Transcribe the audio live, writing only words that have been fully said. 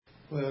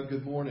Well,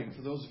 good morning.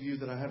 For those of you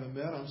that I haven't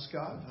met, I'm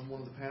Scott. I'm one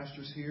of the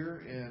pastors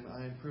here, and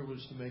I am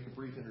privileged to make a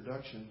brief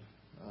introduction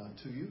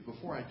to you.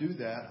 Before I do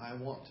that, I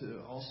want to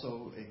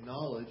also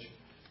acknowledge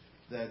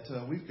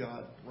that we've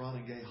got Ron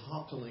and Gay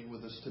Hopteling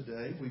with us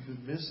today. We've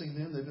been missing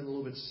them. They've been a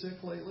little bit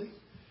sick lately,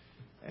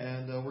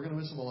 and we're going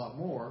to miss them a lot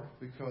more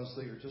because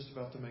they are just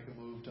about to make a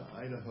move to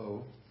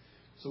Idaho.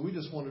 So we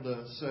just wanted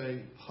to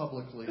say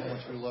publicly how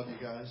much we love you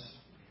guys.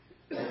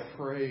 We're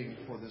praying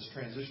for this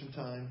transition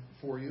time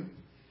for you.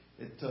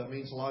 It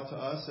means a lot to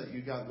us that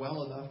you got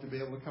well enough to be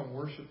able to come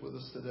worship with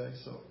us today,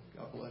 so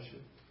God bless you.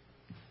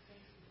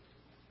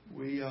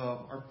 We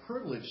are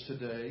privileged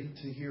today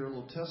to hear a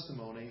little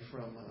testimony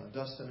from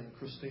Dustin and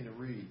Christina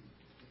Reed.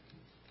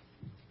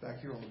 Back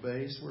here on the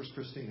bass. Where's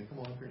Christina? Come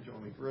on up here and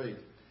join me. Great.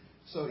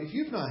 So if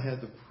you've not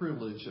had the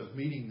privilege of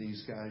meeting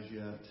these guys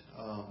yet,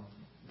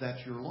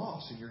 that's your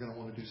loss, and you're going to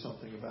want to do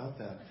something about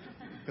that.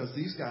 Because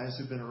these guys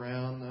have been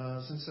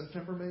around since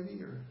September,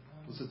 maybe? Or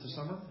was it the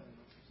summer?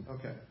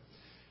 Okay.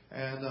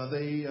 And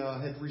they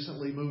had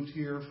recently moved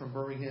here from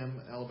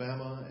Birmingham,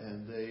 Alabama,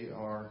 and they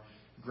are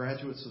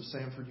graduates of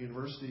Samford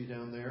University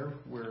down there,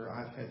 where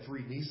I've had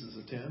 3 nieces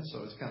attend,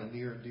 so it's kind of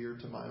near and dear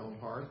to my own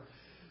heart.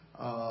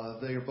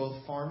 They are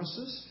both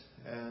pharmacists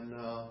and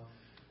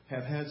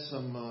have had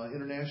some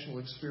international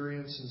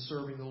experience in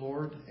serving the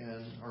Lord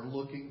and are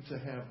looking to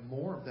have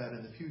more of that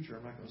in the future.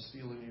 I'm not going to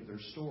steal any of their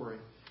story.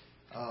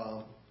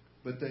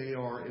 But they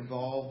are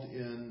involved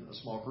in a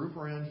small group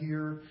around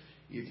here.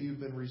 If you've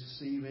been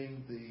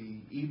receiving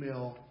the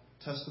email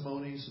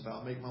testimonies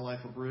about Make My Life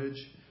a Bridge,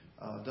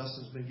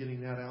 Dustin's been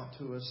getting that out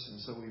to us, and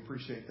so we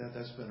appreciate that.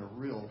 That's been a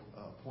real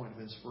point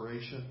of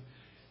inspiration.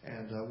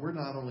 And we're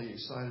not only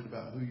excited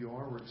about who you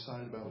are, we're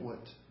excited about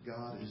what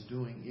God is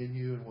doing in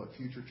you and what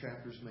future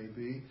chapters may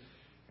be.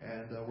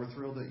 And we're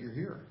thrilled that you're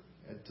here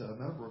at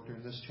Meadowbrook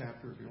during this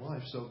chapter of your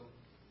life. So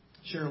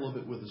share a little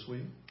bit with us, will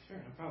you? Sure,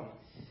 no problem.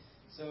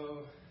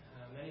 So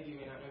many of you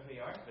may not know who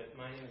you are, but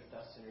my name is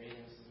Dustin Reed,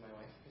 and this is my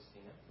wife,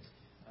 Christina.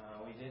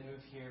 We did move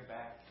here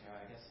back,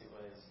 I guess it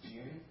was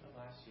June of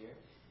last year,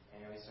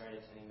 and we started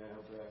attending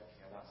Meadowbrook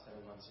about 7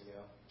 months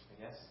ago, I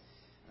guess.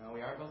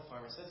 We are both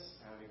pharmacists.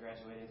 We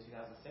graduated in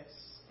 2006,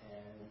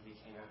 and we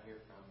came out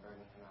here from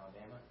Birmingham,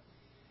 Alabama.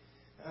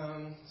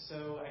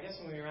 So I guess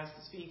when we were asked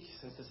to speak,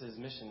 since this is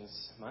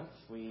Missions Month,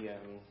 we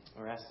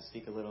were asked to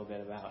speak a little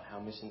bit about how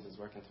missions is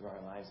working through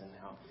our lives and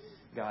how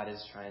God is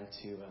trying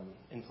to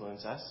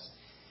influence us.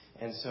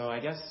 And so I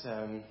guess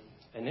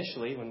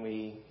initially when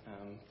we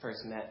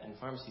first met in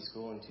pharmacy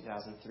school in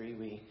 2003,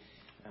 we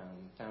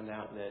found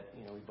out that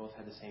we both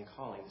had the same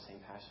calling, the same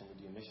passion to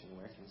do mission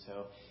work. And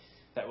so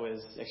that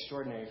was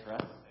extraordinary for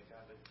us that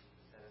God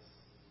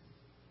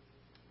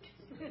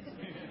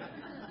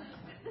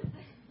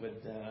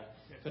would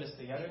put us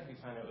together. We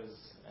found it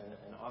was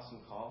an awesome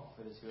call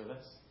for the two of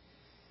us.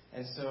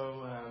 And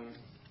so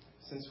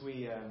since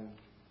we,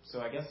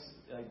 so I guess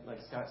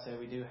like Scott said,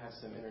 we do have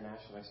some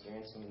international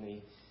experience. When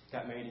we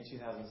got married in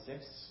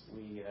 2006,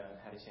 we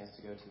had a chance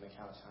to go to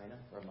Macau, China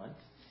for a month.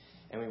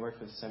 And we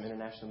worked with some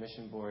International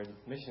Mission Board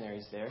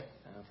missionaries there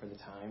for the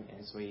time.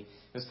 And so it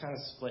was kind of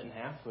split in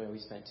half, where we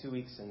spent 2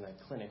 weeks in the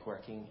clinic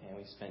working, and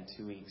we spent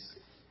 2 weeks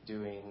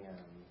doing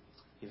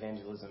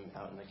evangelism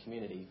out in the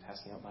community,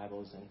 passing out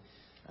Bibles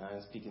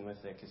and speaking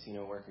with the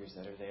casino workers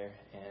that are there.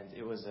 And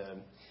it was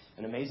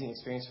an amazing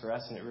experience for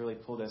us, and it really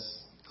pulled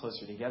us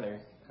closer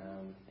together,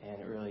 and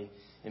it really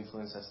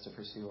influenced us to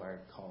pursue our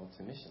call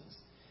to missions.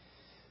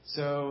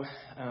 So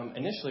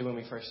initially when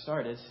we first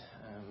started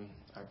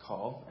our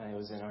call, and it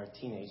was in our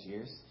teenage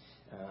years,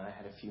 I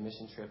had a few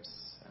mission trips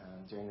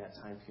during that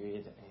time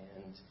period,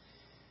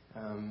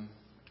 and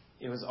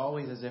it was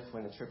always as if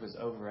when the trip was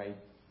over, I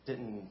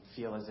didn't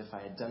feel as if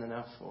I had done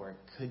enough or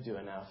could do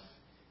enough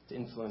to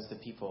influence the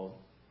people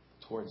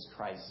towards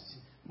Christ,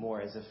 more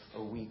as if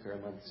a week or a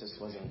month just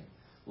wasn't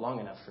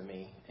long enough for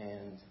me.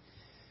 And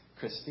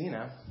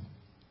Christina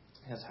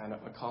has had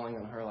a calling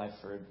on her life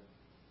for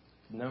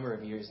number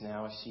of years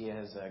now. She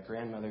has a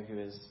grandmother who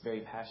is very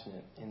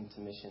passionate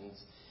into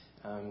missions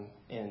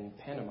in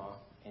Panama,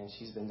 and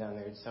she's been down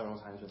there several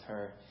times with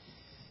her.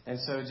 And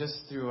so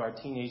just through our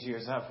teenage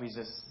years up, we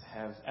just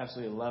have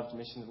absolutely loved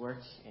missions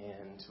work,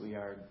 and we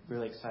are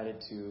really excited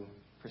to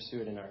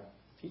pursue it in our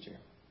future.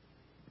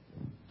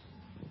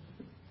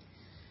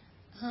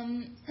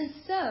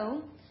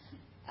 So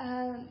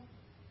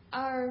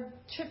our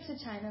trip to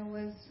China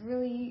was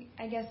really,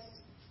 I guess,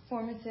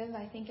 formative.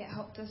 I think it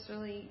helped us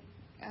really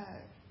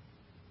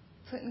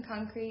put in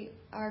concrete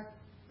our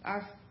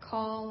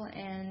call,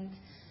 and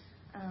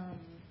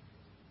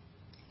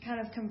kind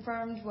of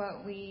confirmed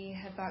what we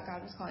had thought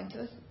God was calling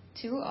to us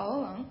to all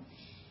along.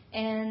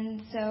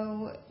 And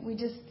so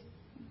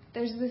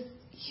there's this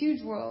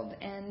huge world,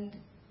 and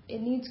it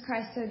needs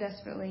Christ so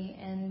desperately,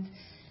 and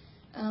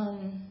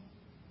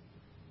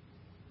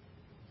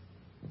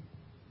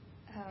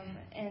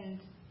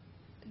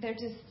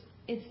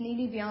it's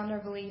needy beyond our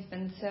belief.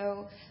 And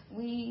so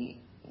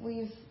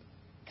we've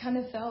kind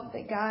of felt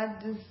that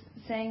God was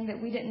saying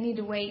that we didn't need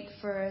to wait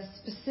for a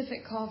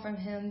specific call from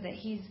Him, that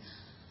He's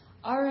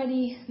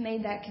already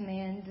made that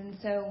command, and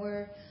so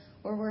we're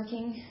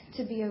working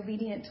to be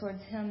obedient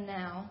towards Him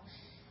now.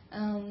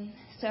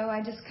 So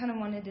I just kind of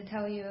wanted to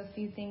tell you a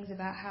few things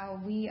about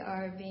how we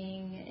are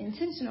being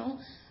intentional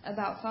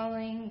about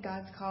following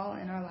God's call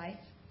in our life.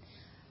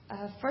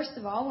 First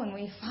of all, when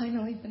we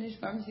finally finished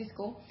pharmacy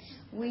school,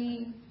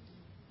 we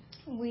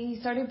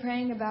started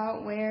praying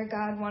about where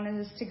God wanted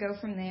us to go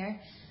from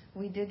there.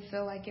 We did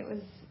feel like it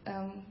was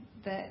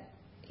that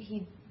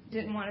He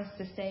didn't want us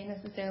to stay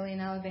necessarily in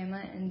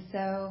Alabama, and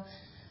so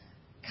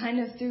kind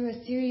of through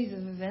a series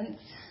of events,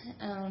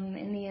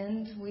 in the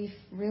end, we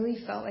really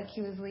felt like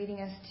He was leading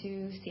us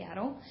to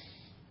Seattle.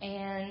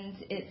 And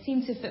it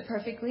seemed to fit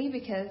perfectly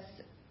because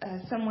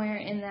somewhere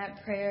in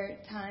that prayer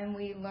time,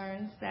 we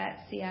learned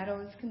that Seattle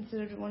is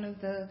considered one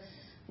of the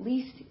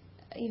least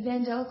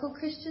evangelical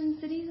Christian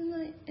cities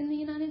in the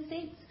United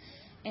States.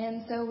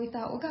 And so we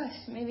thought, well, gosh,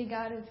 maybe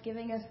God is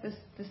giving us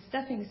this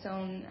stepping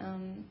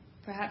stone,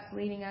 perhaps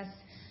leading us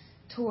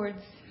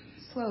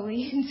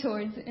slowly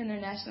towards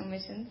international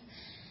missions.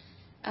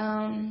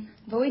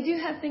 But we do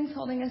have things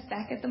holding us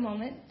back at the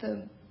moment.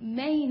 The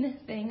main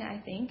thing, I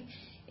think,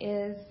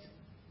 is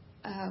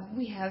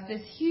we have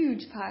this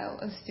huge pile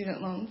of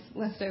student loans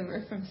left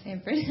over from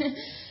Stanford.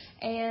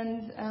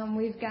 And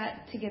we've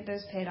got to get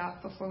those paid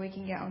off before we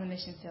can get on the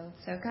mission field.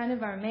 So kind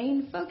of our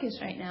main focus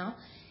right now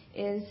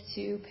is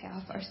to pay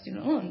off our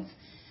student loans.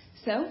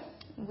 So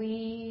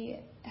we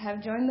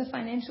have joined the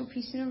Financial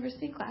Peace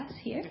University class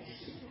here.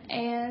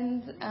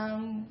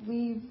 And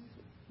we've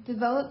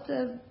developed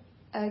a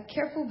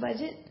careful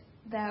budget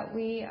that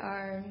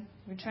we're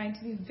trying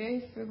to be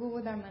very frugal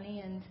with our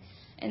money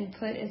and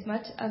put as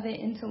much of it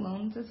into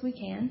loans as we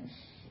can.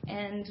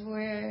 And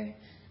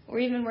we're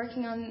even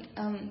working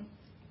on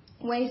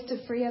ways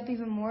to free up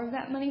even more of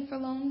that money for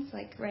loans.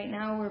 Like right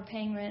now we're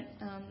paying rent,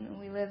 and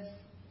we live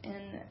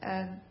in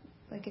a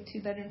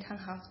 2-bedroom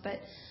townhouse, but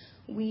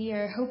we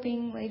are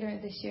hoping later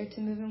this year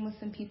to move in with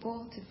some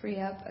people to free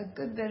up a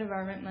good bit of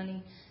our rent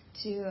money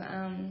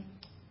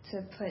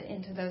to put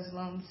into those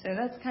loans. So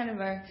that's kind of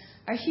our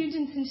huge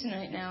intention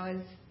right now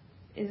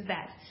is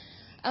that.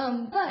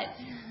 But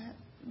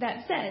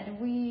that said,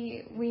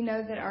 we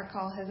know that our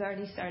call has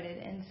already started,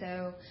 and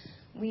so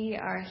we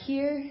are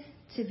here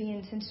to be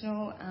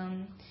intentional.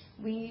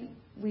 We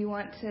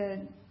want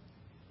to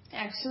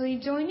actually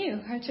join you,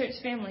 our church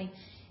family,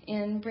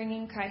 in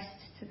bringing Christ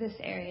to this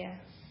area.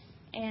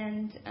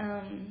 And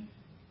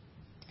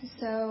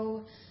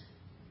so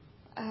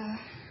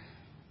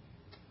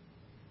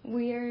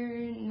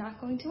we're not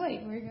going to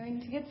wait. We're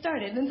going to get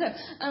started. And so,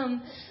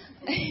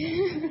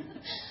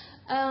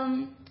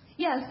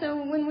 so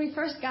when we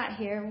first got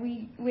here,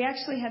 we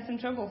actually had some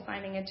trouble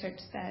finding a church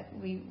that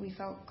we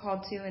felt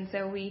called to. And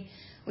so we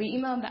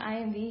emailed the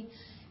IMB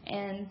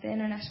and the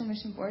International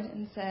Mission Board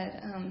and said,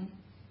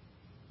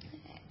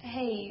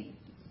 hey,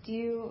 do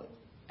you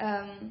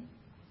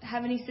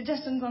have any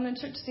suggestions on a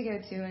church to go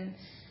to?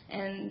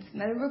 And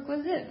Meadowbrook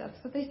was it.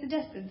 That's what they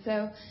suggested.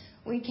 So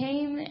we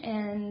came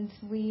and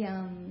we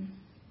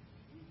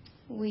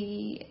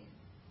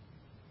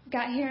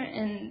got here,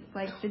 and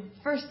like the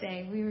first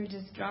day we were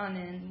just drawn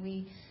in.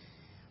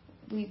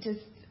 We just,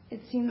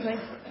 it seems like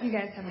you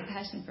guys have a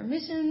passion for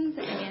missions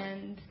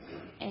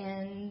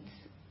and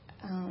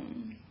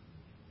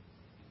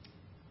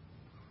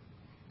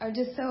are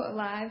just so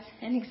alive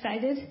and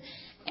excited.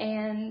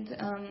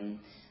 And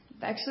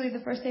actually,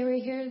 the first day we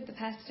were here, the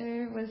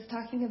pastor was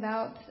talking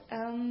about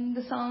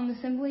the Solemn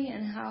Assembly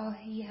and how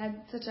he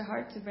had such a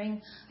heart to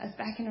bring us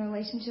back in a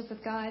relationship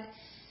with God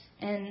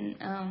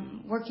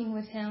and working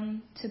with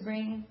Him to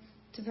bring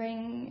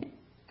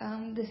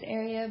this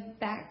area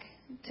back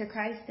to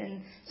Christ.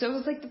 And so it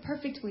was like the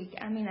perfect week.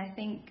 I mean, I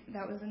think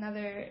that was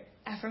another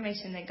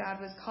affirmation that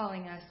God was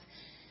calling us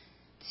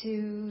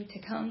to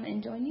come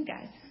and join you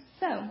guys.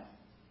 So,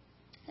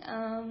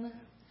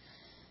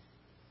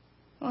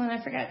 well, and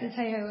I forgot to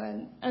tell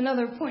you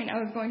another point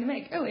I was going to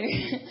make earlier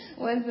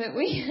was that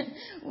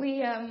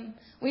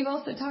we've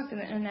also talked to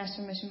the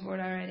International Mission Board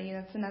already.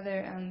 That's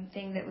another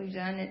thing that we've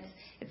done.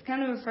 It's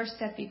kind of a first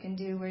step you can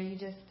do where you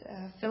just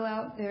fill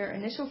out their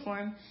initial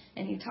form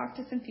and you talk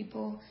to some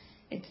people.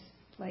 It's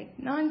like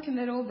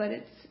non-committal, but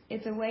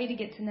it's a way to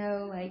get to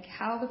know like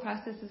how the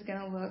process is going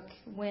to look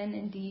when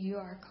indeed you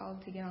are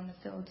called to get on the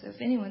field. So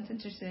if anyone's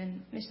interested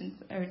in missions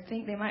or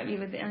think they might be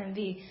with the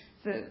IMB,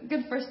 it's a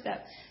good first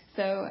step.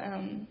 So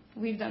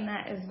we've done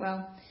that as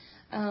well.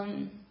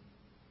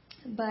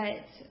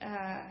 But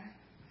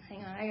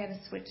hang on, I got to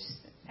switch.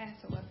 I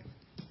have to look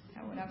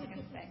at what I was going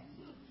to say.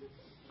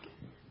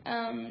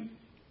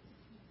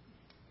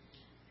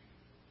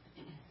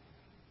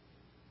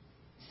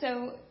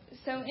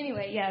 So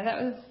anyway,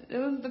 yeah, it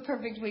was the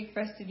perfect week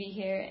for us to be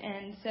here,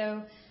 and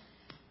so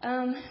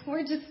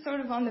we're just sort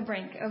of on the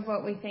brink of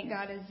what we think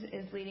God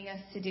is leading us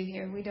to do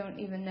here. We don't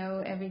even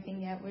know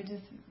everything yet. We're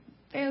just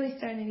barely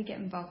starting to get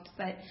involved,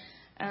 but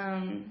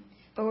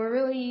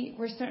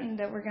we're certain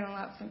that we're going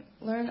to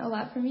learn a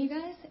lot from you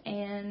guys,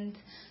 and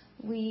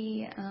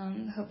we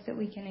hope that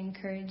we can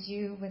encourage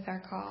you with our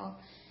call.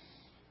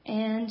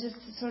 And just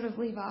to sort of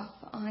leave off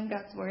on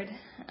God's Word,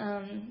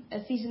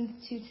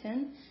 Ephesians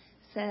 2:10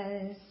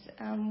 says,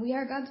 we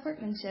are God's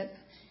workmanship,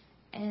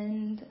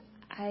 and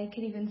I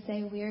could even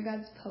say we are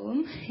God's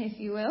poem, if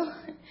you will,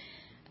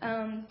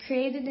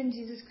 created in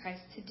Jesus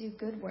Christ to do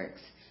good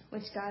works,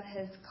 which God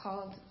has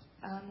called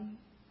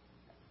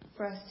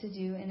for us to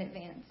do in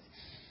advance.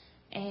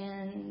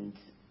 And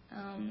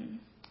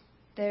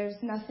there's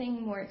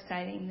nothing more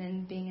exciting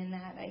than being in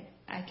that.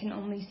 I can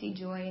only see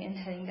joy in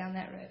heading down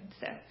that road.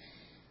 So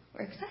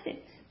we're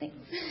excited. Thanks.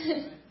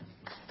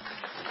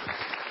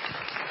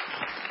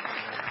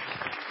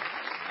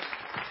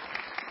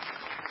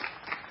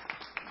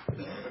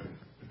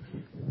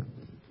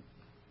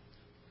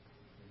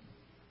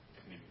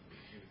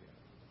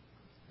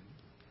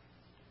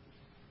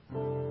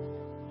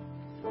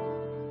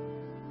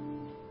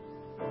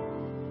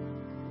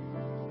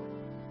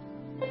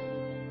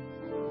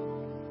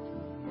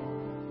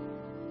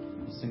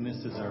 Sing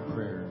this as our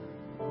prayer.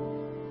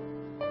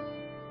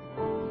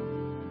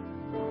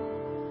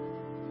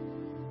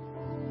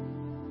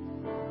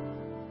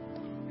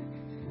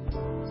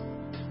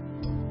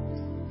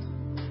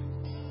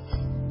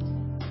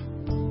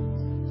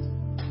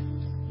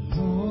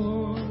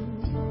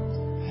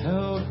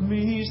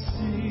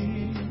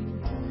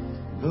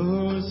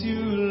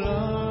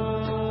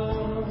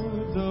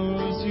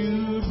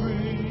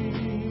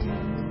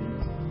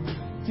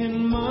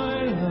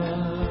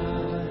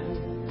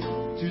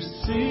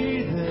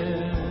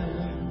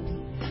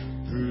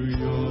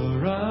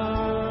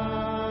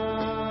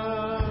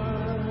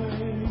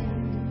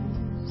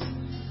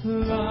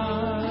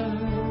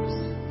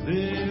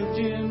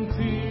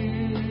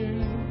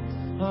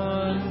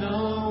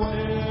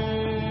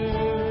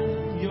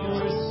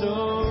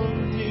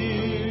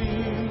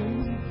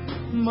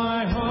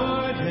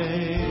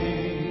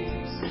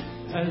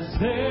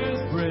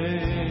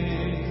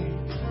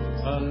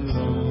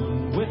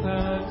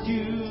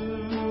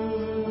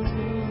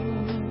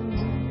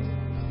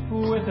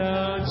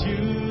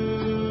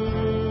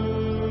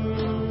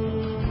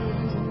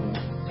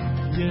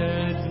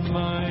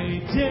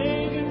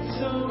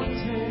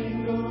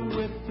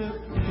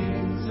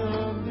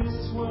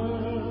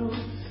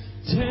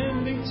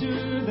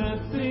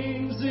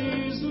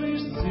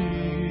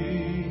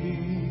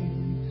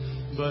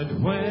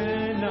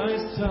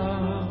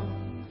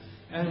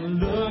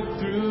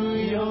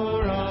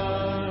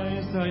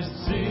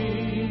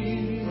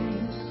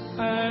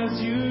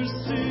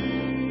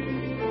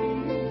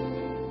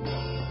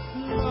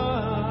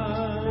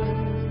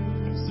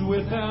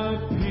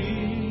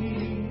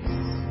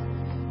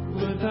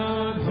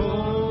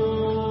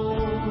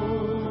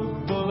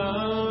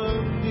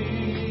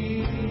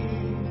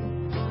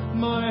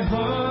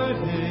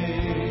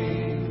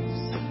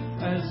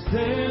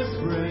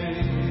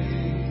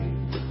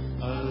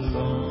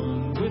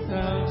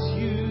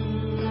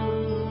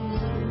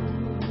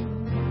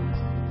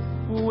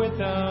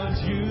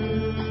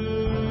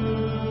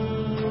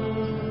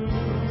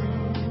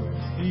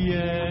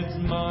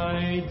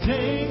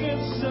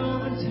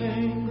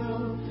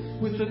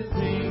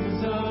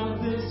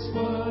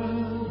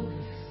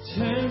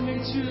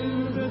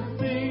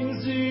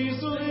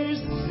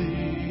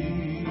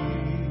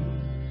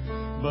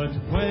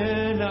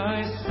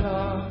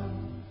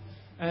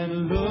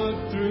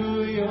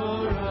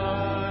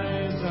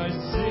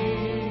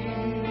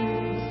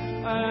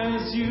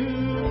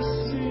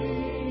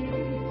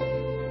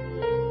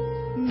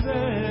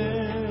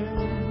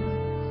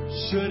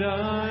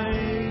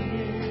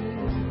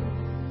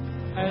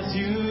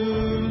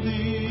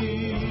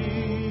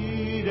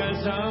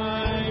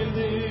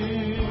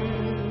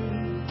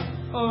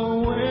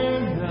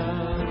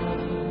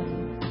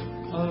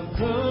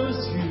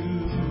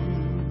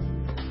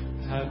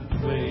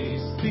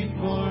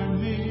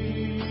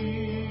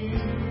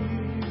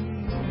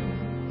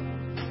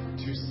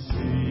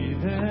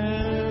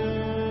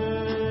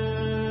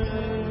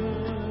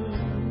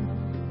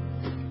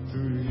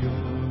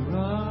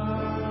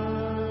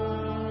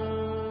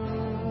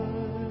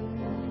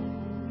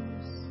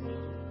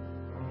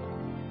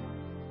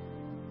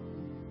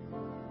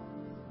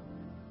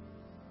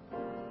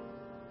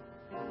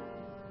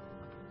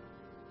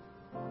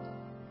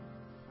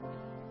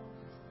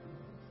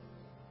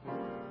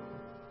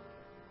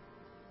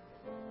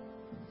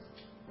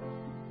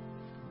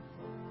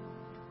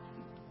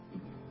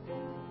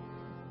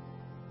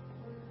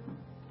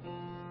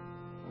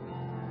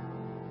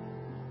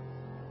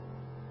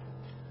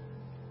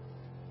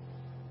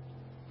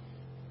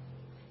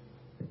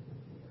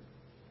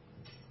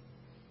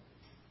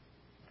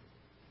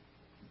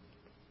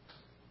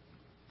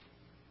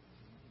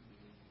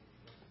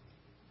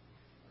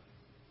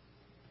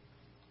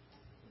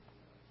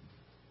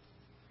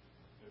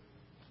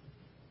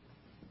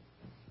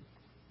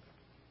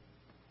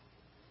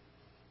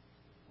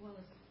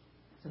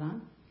 Is it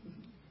on?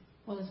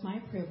 Well, it's my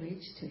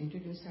privilege to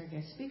introduce our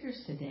guest speakers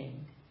today,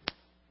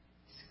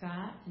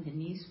 Scott and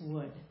Denise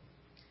Wood.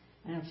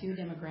 And a few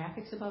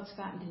demographics about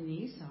Scott and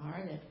Denise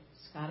are that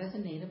Scott is a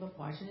native of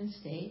Washington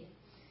State,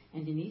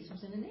 and Denise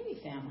was in a Navy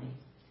family.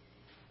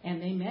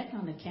 And they met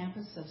on the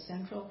campus of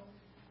Central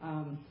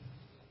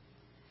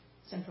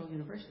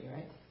University,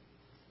 right?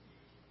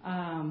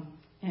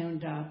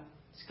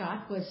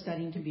 Scott was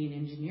studying to be an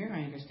engineer,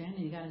 I understand,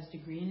 and he got his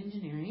degree in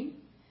engineering.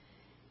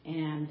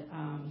 And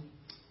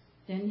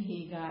then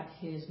he got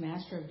his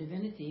Master of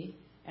Divinity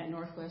at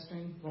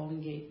Northwestern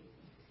Golden Gate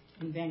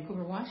in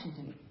Vancouver,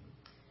 Washington.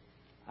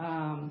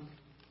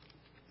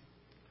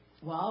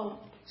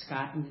 While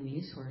Scott and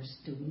Denise were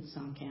students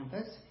on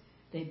campus,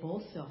 they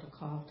both felt a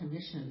call to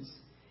missions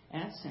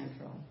at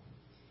Central.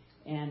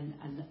 And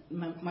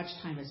much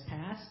time has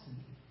passed, and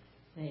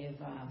they've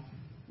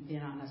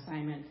been on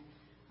assignment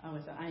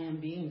with the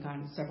IMB and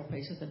gone to several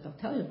places that they'll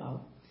tell you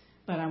about.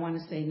 But I want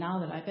to say now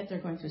that I bet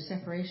they're going through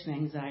separation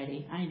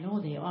anxiety. I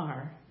know they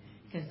are,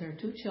 because their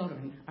two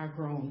children are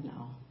grown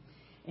now.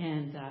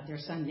 And their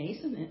son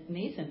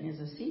Nathan is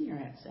a senior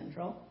at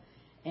Central,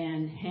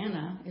 and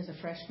Hannah is a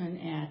freshman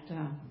at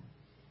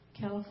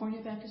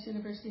California Baptist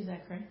University. Is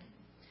that correct?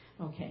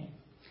 Okay.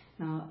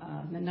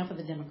 Now, enough of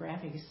the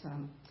demographics.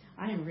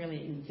 I am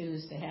really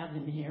enthused to have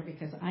them here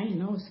because I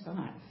know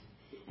Scott,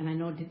 and I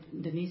know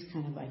Denise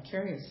kind of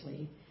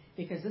vicariously,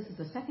 because this is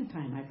the second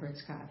time I've heard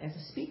Scott as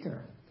a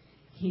speaker.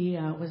 He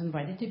was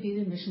invited to be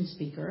the mission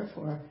speaker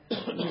for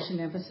mission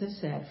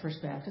emphasis at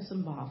First Baptist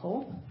in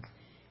Bothell.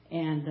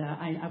 And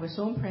I was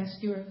so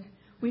impressed.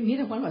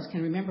 Neither one of us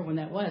can remember when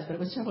that was, but it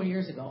was several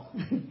years ago.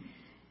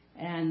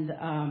 And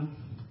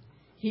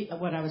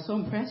what I was so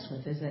impressed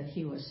with is that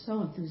he was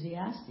so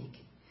enthusiastic.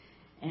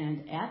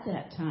 And at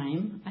that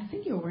time, I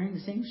think you were wearing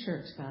the same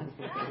shirt, Scott.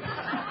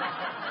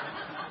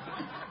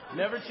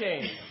 Never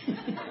changed.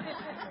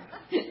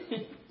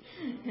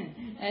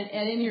 At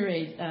any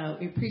rate,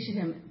 we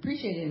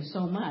appreciated him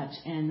so much.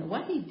 And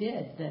what he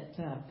did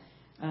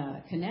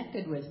that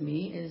connected with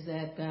me is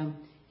that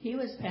he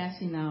was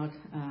passing out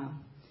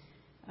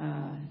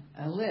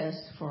a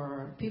list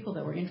for people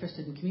that were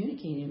interested in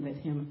communicating with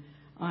him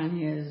on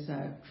his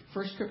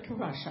first trip to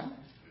Russia,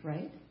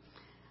 right?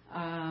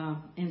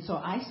 And so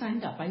I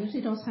signed up. I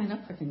usually don't sign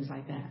up for things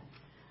like that.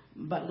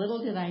 But little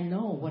did I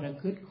know what a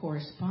good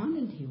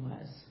correspondent he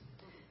was.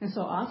 And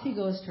so off he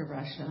goes to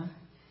Russia.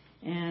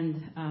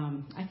 And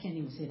I can't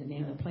even say the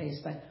name of the place,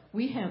 but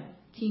we have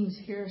teams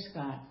here,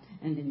 Scott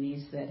and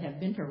Denise, that have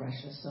been to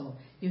Russia, so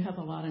you have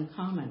a lot in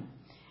common.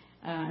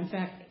 In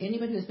fact,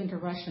 anybody who's been to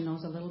Russia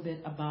knows a little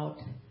bit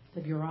about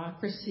the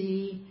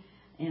bureaucracy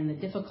and the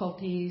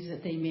difficulties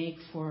that they make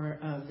for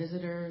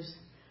visitors.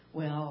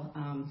 Well,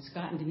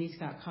 Scott and Denise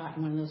got caught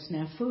in one of those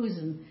snafus,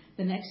 and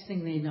the next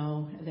thing they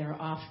know, they're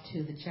off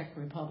to the Czech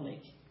Republic.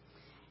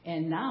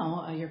 And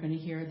now you're going to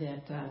hear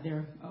that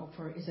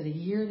is it a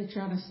year that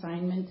you're on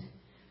assignment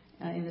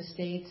in the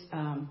States?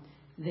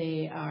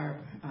 They are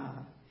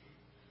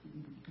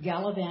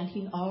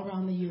gallivanting all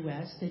around the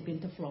U.S. They've been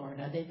to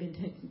Florida. They've been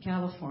to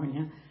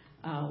California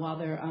while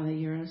they're on a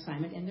year on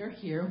assignment. And they're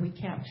here. We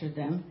captured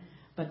them.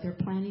 But they're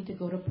planning to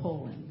go to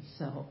Poland.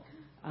 So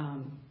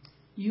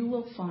you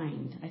will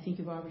find, I think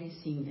you've already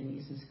seen,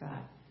 Denise and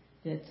Scott,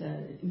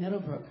 that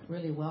Meadowbrook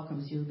really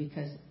welcomes you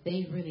because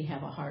they really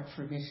have a heart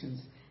for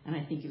missions. And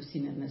I think you've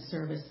seen it in the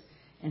service,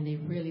 and they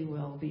really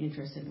will be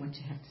interested in what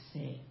you have to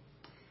say.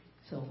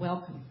 So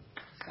welcome,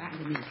 Scott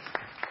and Denise.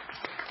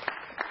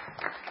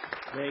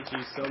 Thank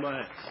you so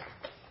much.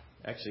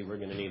 Actually, we're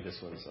going to need this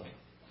one, so.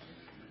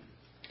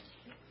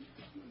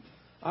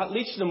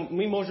 Отлично,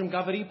 мы можем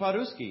говорить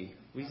по-русски.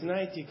 Вы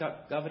знаете,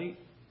 как говорить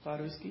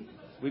по-русски?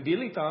 Вы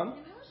были там?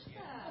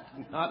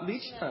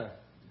 Отлично.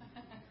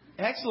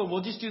 Excellent.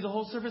 We'll just do the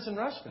whole service in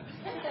Russian.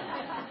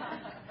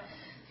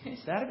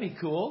 That'd be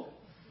cool.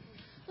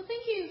 Well,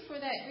 thank you for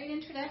that great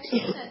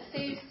introduction. That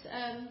saves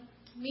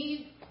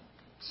me.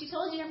 She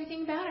told you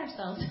everything about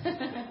ourselves.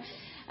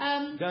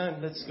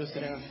 Done. Let's go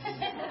sit down.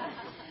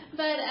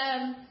 But,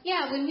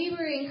 when we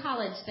were in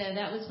college, though,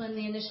 that was when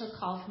the initial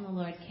call from the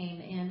Lord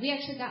came in. We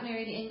actually got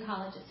married in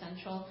college at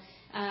Central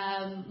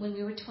when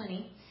we were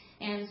 20.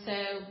 And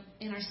so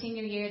in our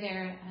senior year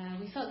there,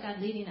 we felt God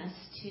leading us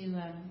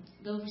to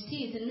go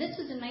overseas. And this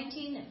was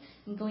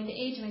I'm going to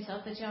age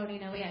myself, but you already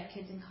know we had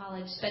kids in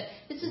college. But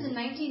this was in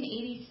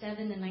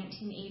 1987 and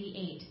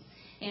 1988.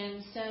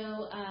 And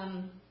so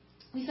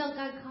we felt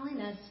God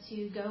calling us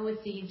to go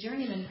with the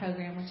Journeyman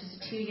program, which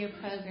is a 2-year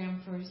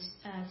program for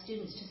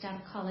students just out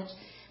of college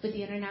with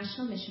the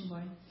International Mission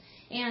Board.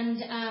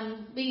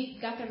 And we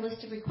got their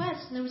list of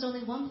requests, and there was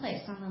only one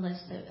place on the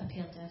list that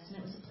appealed to us, and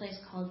it was a place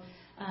called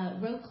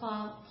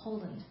Wrocław,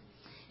 Poland.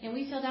 And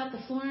we filled out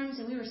the forms,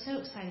 and we were so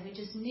excited. We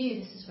just knew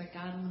this is where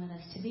God wanted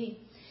us to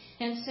be.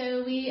 And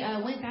so we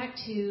went back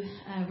to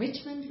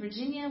Richmond,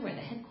 Virginia, where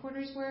the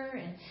headquarters were.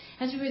 And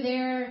as we were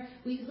there,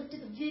 we looked at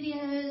the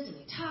videos, and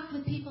we talked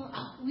with people.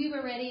 We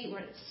were ready.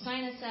 We're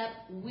sign us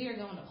up. We are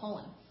going to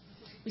Poland.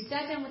 We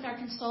sat down with our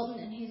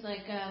consultant, and he's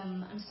like,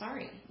 I'm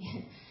sorry.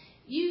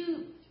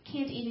 You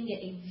can't even get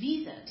a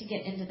visa to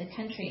get into the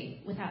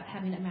country without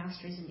having a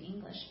master's in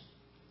English.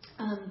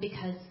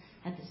 Because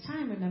at this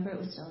time, remember, it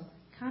was still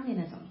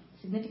communism.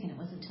 Significant. It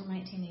wasn't until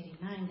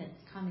 1989 that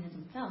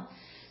communism fell.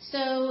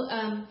 So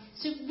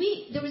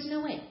there was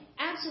no way.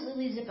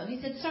 absolutely zip up. He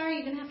said, sorry,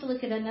 you're going to have to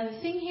look at another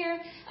thing here,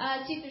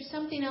 see if there's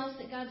something else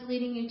that God's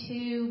leading you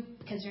to,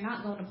 because you're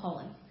not going to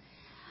Poland.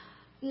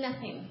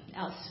 Nothing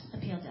else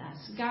appealed to us.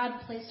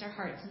 God placed our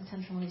hearts in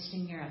Central and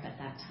Eastern Europe at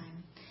that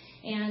time.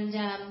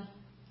 And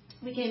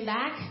we came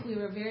back. We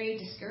were very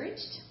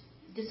discouraged,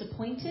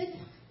 disappointed,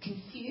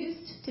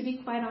 confused, to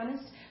be quite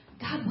honest.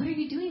 God, what are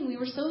you doing? We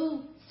were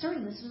so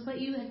certain this was what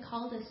you had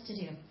called us to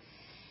do.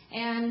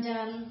 And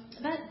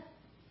but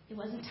it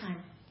wasn't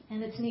time.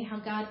 And it's neat how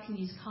God can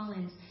use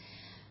callings,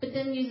 but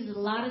then uses a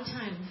lot of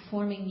time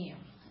forming you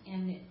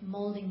and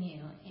molding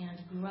you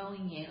and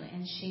growing you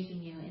and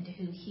shaping you into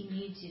who He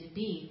needs you to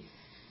be,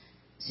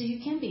 so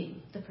you can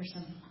be the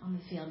person on the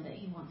field that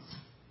He wants.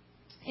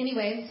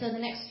 Anyway, so the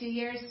next few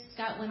years,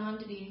 Scott went on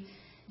to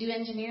do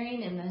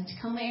engineering in the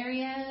Tacoma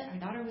area. Our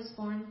daughter was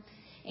born.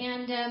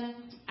 And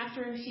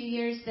after a few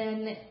years,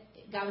 then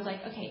God was like,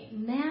 okay,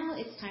 now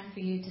it's time for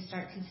you to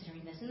start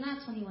considering this. And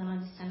that's when he went on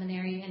to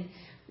seminary. And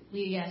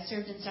we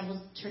served in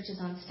several churches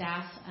on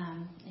staff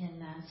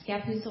in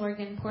Scappoose,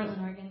 Oregon,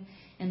 Portland, Oregon.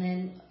 And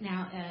then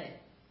now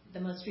the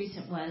most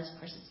recent was, of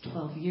course, it's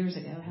 12 years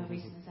ago. How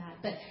recent is that?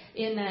 But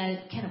in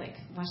Kennewick,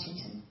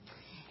 Washington.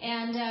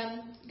 And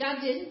God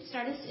did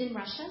start us in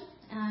Russia.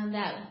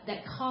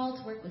 That call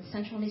to work with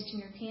Central and Eastern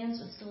Europeans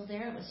was still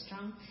there. It was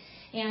strong.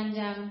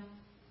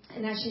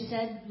 And as she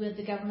said,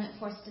 the government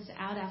forced us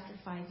out after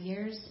 5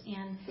 years.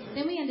 And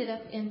then we ended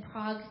up in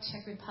Prague,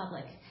 Czech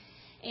Republic.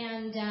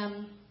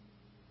 And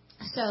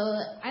so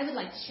I would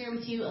like to share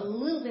with you a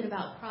little bit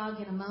about Prague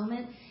in a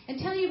moment and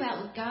tell you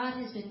about what God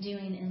has been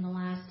doing in the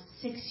last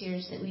 6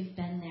 years that we've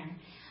been there.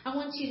 I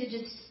want you to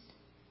just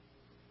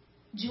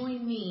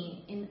join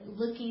me in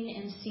looking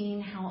and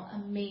seeing how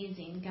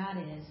amazing God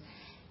is,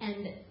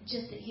 and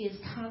just that He is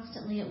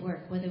constantly at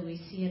work, whether we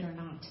see it or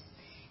not.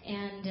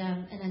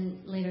 And then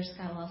later,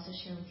 Scott will also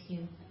share with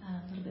you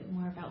a little bit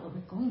more about what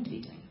we're going to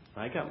be doing.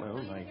 I got my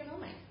own mic.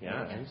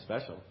 Yeah, Okay. I'm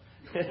special.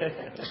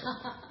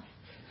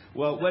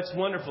 Well, what's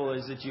wonderful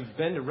is that you've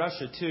been to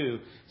Russia, too,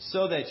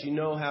 so that you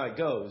know how it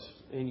goes.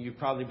 And you've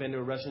probably been to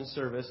a Russian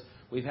service.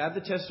 We've had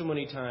the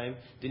testimony time.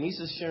 Denise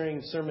is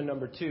sharing sermon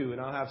number 2, and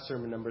I'll have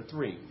sermon number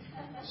 3.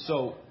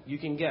 So you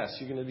can guess.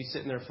 You're going to be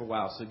sitting there for a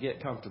while, so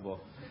get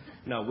comfortable.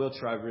 No, we'll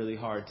try really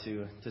hard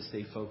to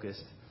stay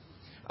focused.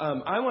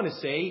 I want to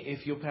say,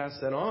 if you'll pass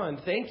that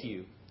on, thank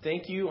you.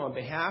 Thank you on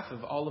behalf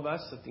of all of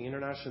us at the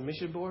International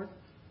Mission Board.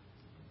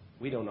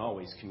 We don't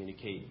always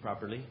communicate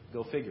properly.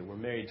 Go figure. We're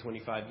married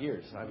 25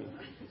 years. I mean,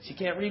 she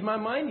can't read my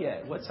mind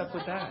yet. What's up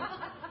with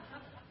that?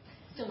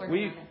 Still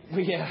working on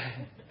it. Yeah,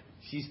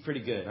 she's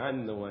pretty good.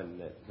 I'm the one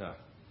that...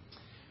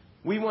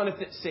 We want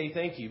to say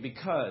thank you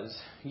because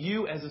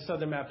you, as a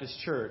Southern Baptist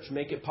Church,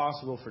 make it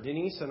possible for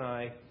Denise and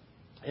I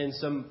and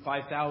some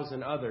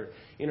 5,000 other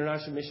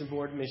International Mission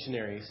Board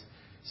missionaries,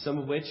 some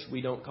of which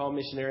we don't call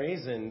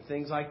missionaries and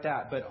things like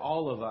that. But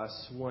all of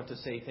us want to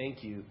say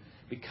thank you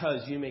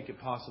because you make it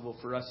possible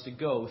for us to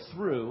go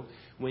through.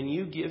 When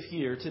you give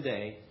here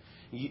today,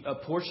 a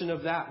portion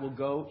of that will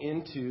go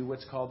into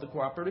what's called the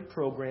cooperative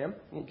program.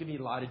 I won't give you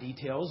a lot of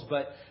details,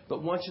 but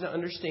want you to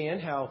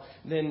understand how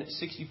then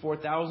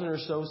 64,000 or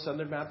so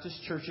Southern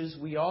Baptist churches,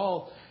 we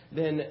all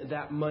then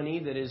that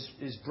money that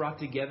is brought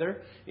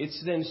together,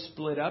 it's then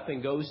split up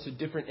and goes to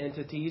different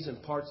entities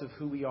and parts of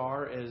who we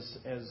are as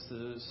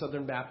the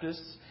Southern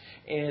Baptists.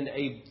 And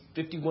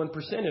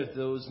 51% of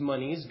those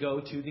monies go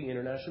to the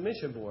International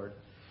Mission Board.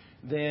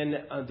 Then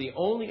the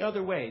only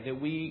other way that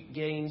we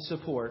gain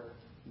support,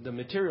 the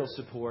material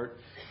support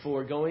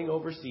for going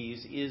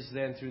overseas, is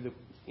then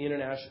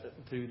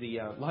through the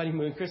Lottie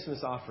Moon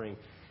Christmas offering,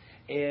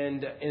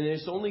 and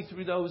it's only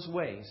through those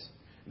ways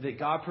that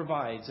God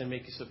provides and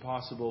makes it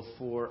possible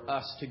for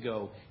us to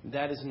go.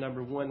 That is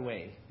number one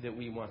way that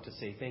we want to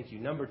say thank you.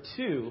 Number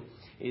two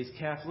is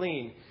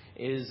Kathleen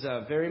is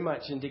very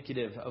much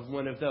indicative of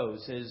one of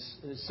those. As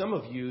some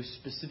of you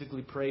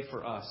specifically pray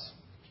for us,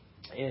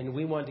 and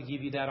we want to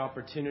give you that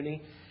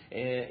opportunity.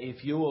 And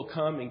if you will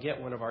come and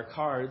get one of our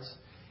cards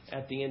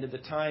at the end of the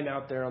time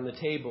out there on the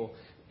table,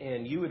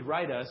 and you would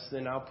write us,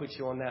 then I'll put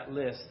you on that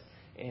list,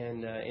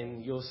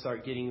 and you'll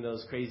start getting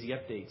those crazy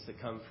updates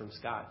that come from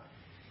Scott.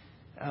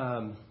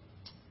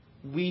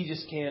 We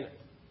just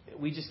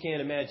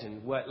can't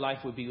imagine what life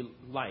would be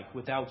like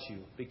without you,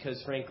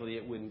 because frankly,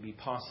 it wouldn't be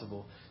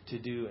possible to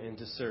do and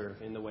to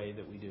serve in the way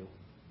that we do.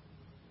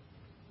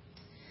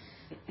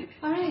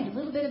 All right, a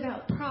little bit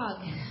about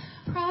Prague.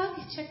 Prague,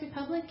 Czech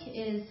Republic,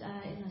 is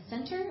in the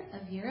center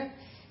of Europe.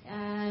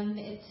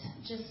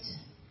 It's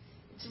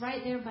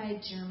right there by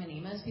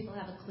Germany. Most people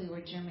have a clue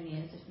where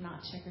Germany is, if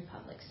not Czech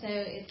Republic. So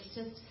it's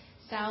just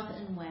south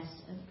and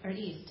west or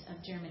east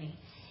of Germany.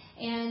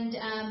 And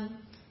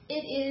it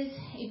is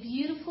a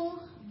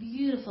beautiful,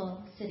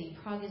 beautiful city.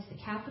 Prague is the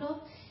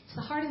capital. It's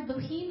the heart of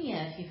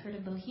Bohemia. If you've heard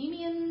of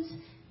Bohemians,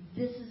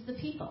 this is the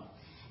people.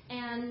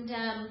 And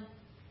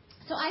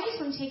so I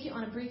just want to take you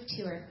on a brief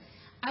tour.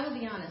 I will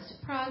be honest,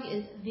 Prague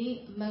is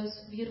the most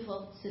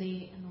beautiful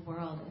city in the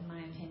world, in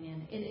my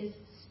opinion. It is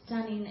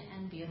stunning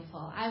and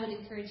beautiful. I would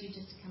encourage you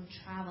just to come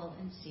travel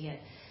and see it.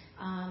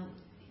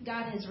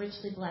 God has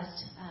richly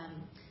blessed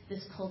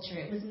this culture.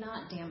 It was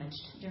not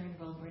damaged during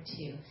World War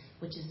II,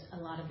 which is a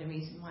lot of the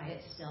reason why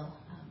it's still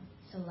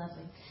so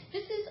lovely.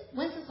 This is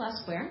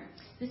Wenceslas Square.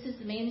 This is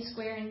the main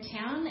square in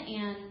town,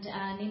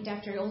 and named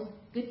after old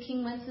good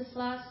King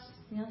Wenceslas.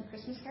 You know the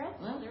Christmas Carol?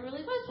 Well, there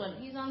really was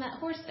one. He's on that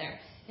horse there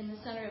in the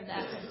center of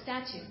that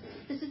statue.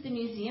 This is the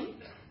museum.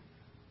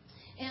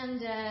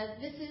 And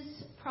this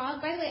is Prague.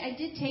 By the way, I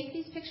did take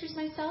these pictures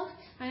myself.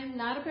 I'm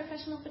not a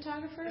professional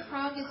photographer.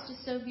 Prague is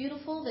just so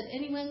beautiful that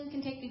anyone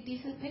can take a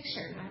decent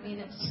picture. I mean,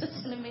 it's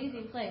just an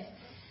amazing place.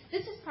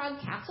 This is Prague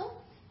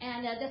Castle,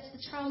 and that's the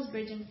Charles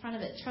Bridge in front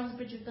of it. Charles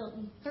Bridge was built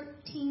in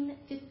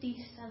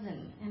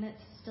 1357, and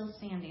it's still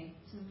standing.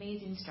 It's an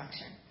amazing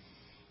structure.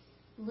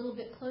 A little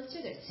bit closer,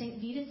 there's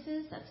St.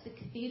 Vitus's. That's the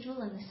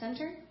cathedral in the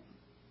center,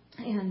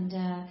 and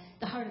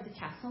the heart of the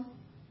castle.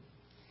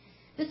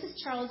 This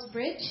is Charles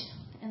Bridge,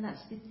 and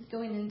that's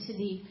going into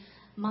the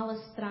Mala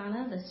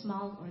Strana, the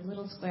small or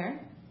little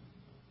square.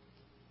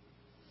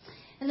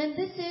 And then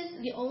this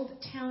is the old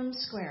town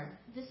square.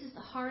 This is the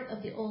heart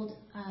of the old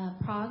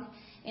Prague,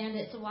 and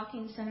it's a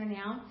walking center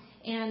now.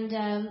 And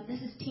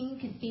this is Teen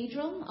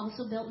Cathedral,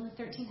 also built in the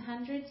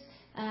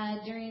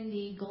 1300s during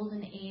the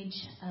golden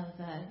age of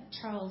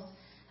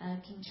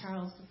King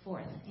Charles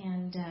IV,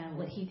 and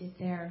what he did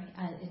there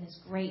in his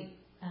great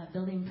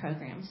building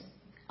programs.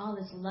 All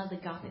this lovely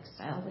Gothic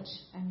style, which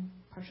I'm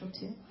partial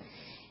to.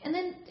 And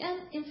then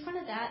in front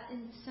of that,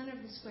 in the center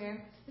of the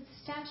square, is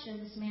a statue of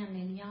this man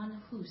named Jan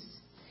Hus.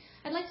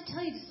 I'd like to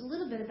tell you just a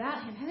little bit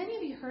about him. Have any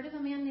of you heard of a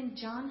man named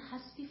John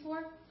Huss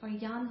before? Or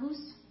Jan Hus?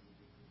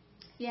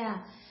 Yeah.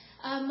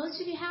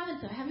 Most of you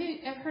haven't, though. Have you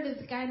ever heard of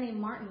the guy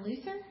named Martin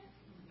Luther?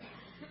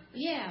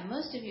 Yeah,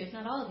 most of you, if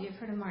not all of you, have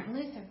heard of Martin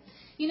Luther.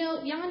 You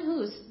know,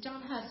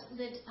 John Huss,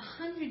 lived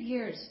 100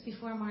 years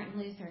before Martin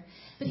Luther.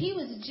 But he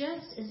was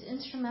just as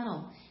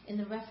instrumental in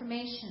the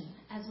Reformation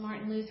as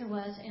Martin Luther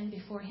was, and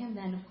before him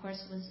then, of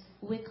course, was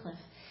Wycliffe.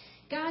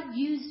 God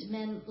used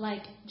men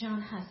like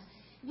John Huss.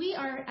 We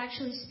are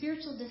actually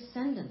spiritual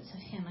descendants of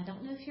him. I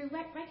don't know if you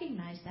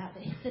recognize that,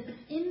 but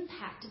the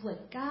impact of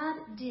what God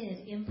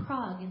did in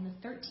Prague in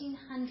the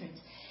 1300s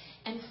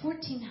and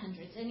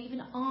 1400s and even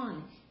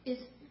on is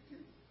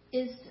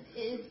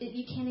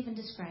you can't even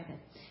describe it.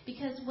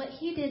 Because what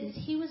he did is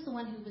he was the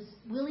one who was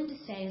willing to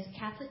say, as a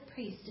Catholic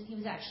priest, and he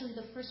was actually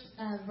the first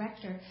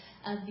rector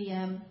of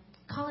the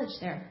college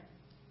there,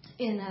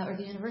 or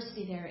the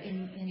university there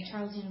in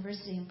Charles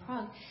University in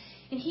Prague.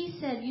 And he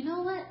said, you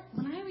know what?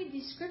 When I read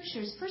these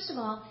scriptures, first of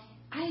all,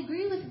 I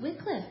agree with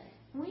Wycliffe.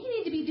 We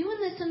need to be doing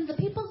this in the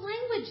people's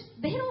language.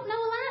 They don't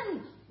know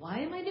Latin. Why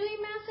am I doing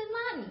Mass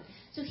in Latin?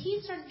 So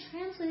he started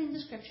translating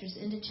the scriptures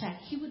into Czech.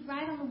 He would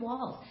write on the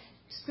walls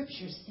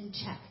scriptures in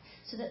Czech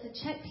so that the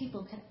Czech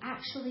people could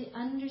actually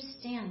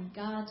understand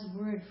God's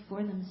word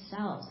for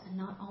themselves and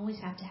not always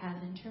have to have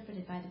it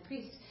interpreted by the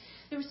priest.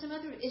 There were some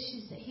other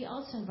issues that he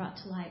also brought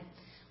to light.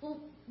 Well,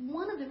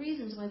 one of the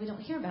reasons why we don't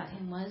hear about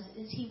him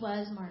is he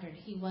was martyred.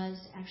 He was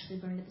actually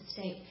burned at the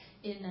stake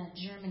in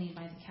Germany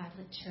by the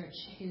Catholic Church,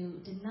 who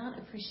did not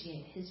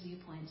appreciate his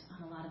viewpoints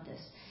on a lot of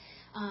this.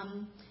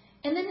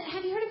 And then,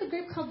 have you heard of a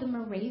group called the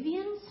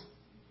Moravians?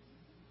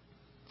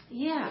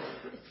 Yeah,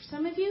 for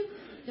some of you,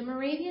 the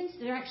Moravians,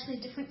 they're actually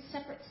a different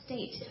separate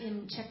state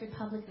in Czech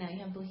Republic now. You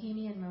have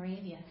Bohemia and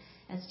Moravia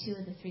as two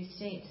of the three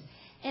states.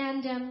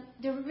 And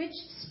they're a rich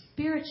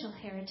spiritual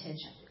heritage.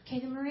 Okay,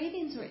 the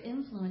Moravians were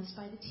influenced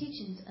by the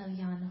teachings of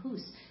Jan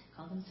Hus,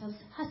 called themselves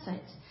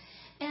Hussites.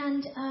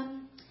 And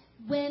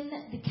when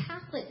the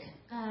Catholic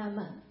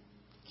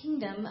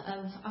kingdom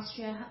of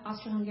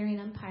Austro-Hungarian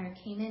Empire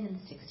came in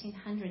the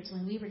 1600s,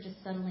 when we were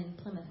just settling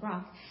Plymouth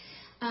Rock,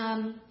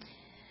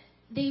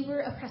 they were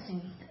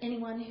oppressing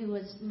anyone who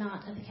was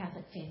not of the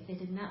Catholic faith. They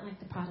did not like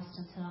the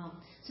Protestants at all.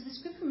 So this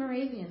group of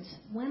Moravians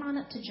went on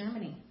up to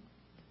Germany.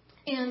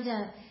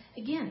 And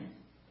again,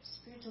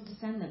 spiritual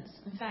descendants.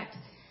 In fact,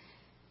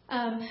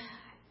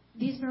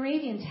 these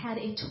Moravians had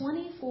a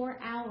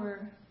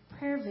 24-hour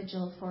prayer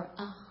vigil for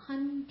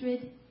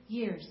 100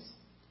 years.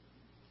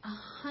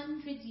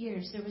 100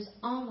 years. There was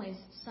always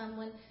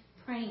someone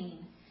praying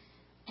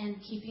and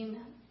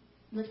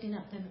lifting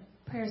up their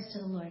prayers to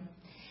the Lord.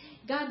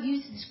 God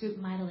used this group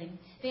mightily.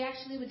 They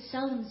actually would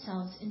sell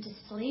themselves into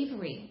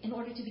slavery in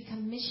order to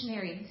become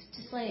missionaries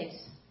to slaves.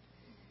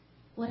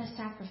 What a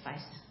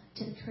sacrifice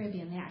to the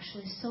Caribbean. They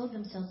actually sold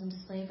themselves into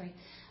slavery.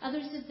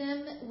 Others of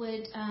them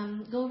would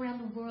go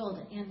around the world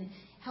and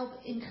help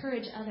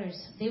encourage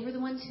others. They were the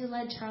ones who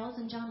led Charles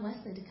and John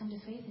Wesley to come to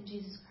faith in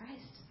Jesus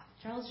Christ.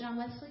 Charles, John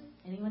Wesley,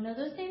 anyone know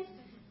those names?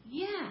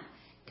 Yeah.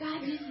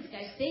 God used these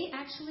guys. They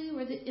actually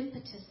were the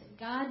impetus that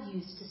God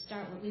used to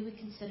start what we would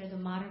consider the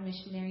modern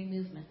missionary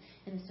movement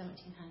in the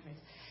 1700s.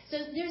 So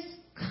there's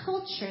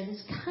culture,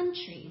 this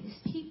country,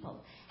 these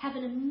people have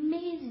an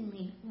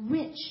amazingly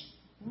rich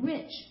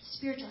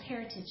spiritual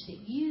heritage that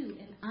you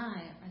and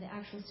I are the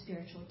actual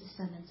spiritual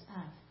descendants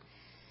of.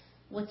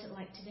 What's it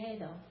like today,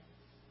 though?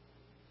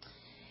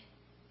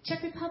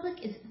 Czech Republic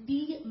is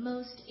the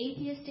most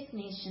atheistic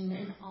nation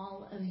in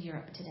all of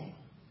Europe today.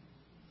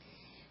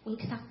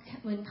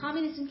 When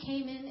communism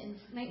came in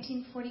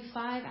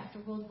 1945 after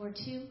World War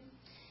II,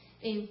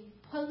 they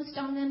imposed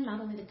on them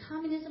not only the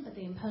communism, but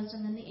they imposed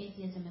on them the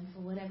atheism. And for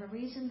whatever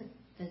reason,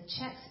 the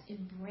Czechs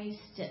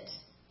embraced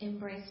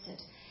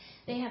it.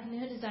 They have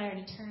no desire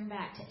to turn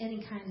back to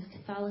any kind of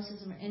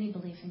Catholicism or any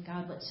belief in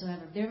God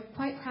whatsoever. They're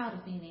quite proud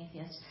of being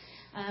atheists.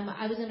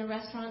 I was in a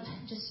restaurant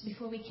just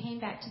before we came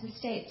back to the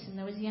States, and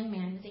there was a young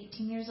man. He was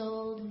 18 years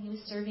old, and he was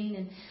serving.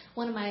 And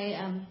one of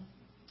my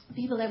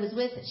people that I was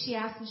with, she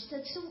asked him, she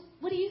said, "So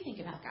what do you think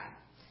about God?"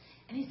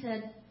 And he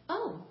said,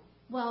 "Oh,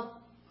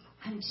 well,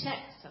 I'm Czech,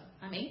 so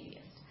I'm atheist."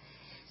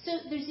 So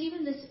there's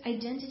even this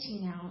identity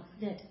now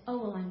that,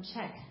 oh, well, I'm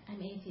Czech,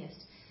 I'm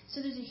atheist.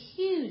 So there's a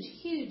huge,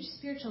 huge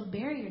spiritual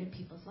barrier to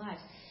people's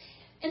lives.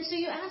 And so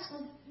you ask,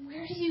 well,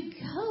 where do you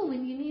go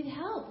when you need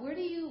help? Where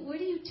do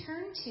you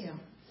turn to?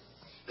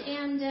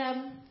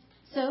 And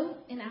so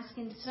in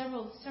asking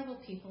several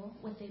people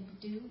what they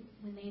do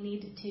when they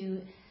need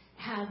to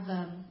have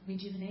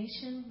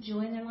rejuvenation,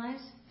 joy in their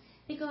lives,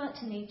 they go out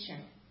to nature.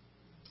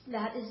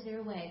 That is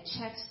their way.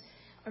 Czechs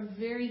are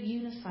very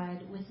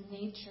unified with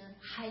nature,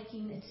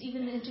 hiking. It's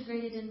even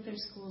integrated into their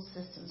school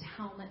systems,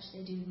 how much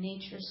they do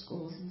nature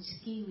schools and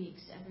ski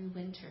weeks every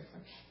winter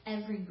for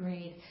every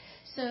grade.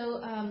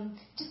 So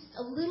just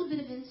a little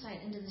bit of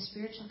insight into the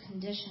spiritual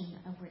condition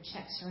of where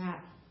Czechs are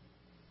at.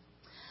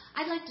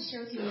 I'd like to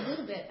share with you a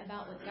little bit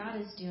about what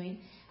God is doing.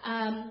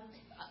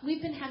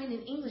 We've been having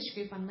an English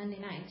group on Monday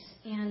nights,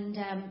 and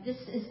this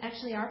is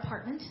actually our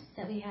apartment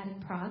that we had in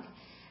Prague.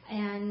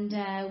 And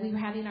we were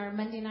having our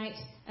Monday night,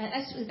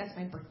 actually that's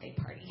my birthday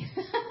party.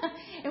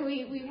 And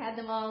we had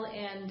them all,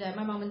 and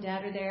my mom and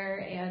dad are there,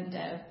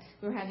 and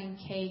we were having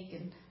cake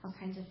and all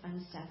kinds of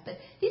fun stuff. But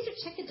these are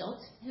Czech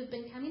adults who've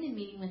been coming and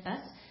meeting with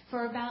us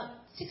for about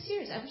 6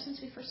 years, ever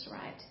since we first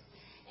arrived.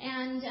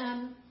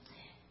 And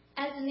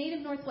as a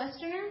native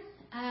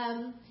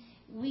Northwesterner,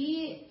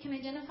 we can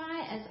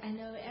identify, as I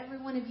know every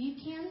one of you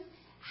can,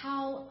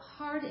 how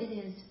hard it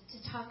is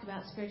to talk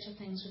about spiritual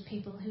things with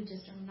people who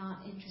just are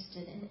not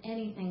interested in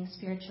anything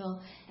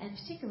spiritual, and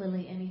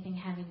particularly anything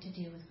having to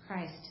do with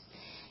Christ.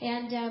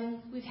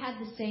 And we've had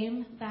the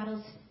same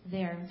battles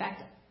there. In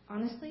fact,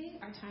 honestly,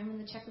 our time in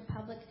the Czech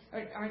Republic,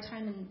 or our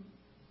time in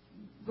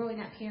growing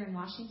up here in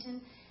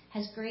Washington,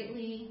 has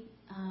greatly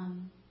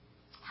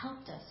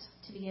helped us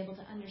to be able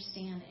to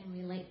understand and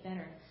relate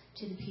better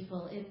to the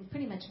people in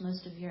pretty much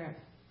most of Europe.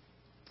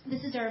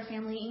 This is our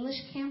family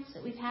English camps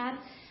that we've had,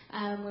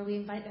 where we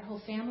invite their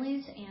whole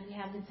families, and we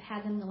have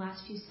had them the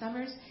last few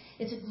summers.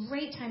 It's a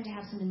great time to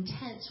have some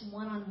intense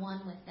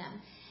one-on-one with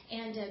them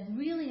and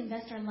really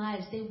invest our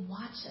lives. They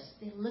watch us.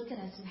 They look at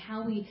us and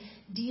how we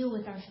deal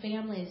with our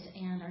families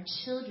and our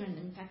children.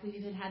 In fact, we've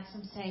even had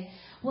some say,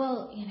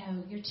 well,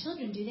 your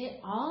children, do they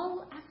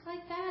all act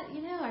like that?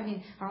 I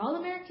mean, are all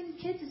American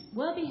kids as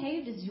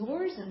well-behaved as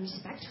yours and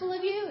respectful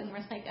of you? And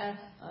we're like,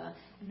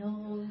 no,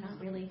 not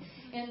really.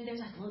 And they're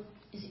like, well,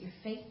 is it your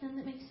faith then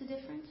that makes the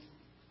difference?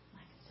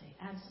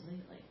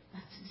 Absolutely.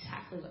 That's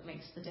exactly what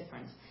makes the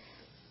difference.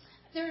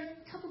 There are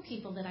a couple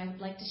people that I would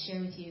like to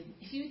share with you.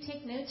 If you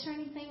take notes or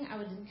anything, I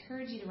would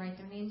encourage you to write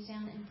their names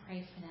down and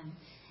pray for them.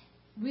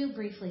 Real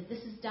briefly, this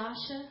is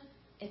Dasha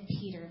and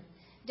Peter.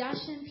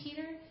 Dasha and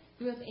Peter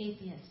grew up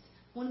atheists.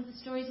 One of the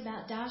stories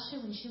about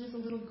Dasha, when she was a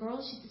little girl,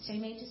 she's the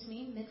same age as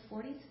me,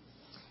 mid-40s,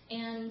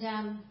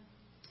 and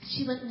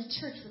she went into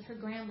church with her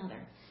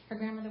grandmother. Her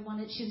grandmother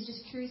she was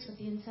just curious what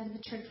the inside of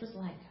the church was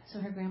like.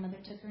 So her grandmother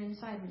took her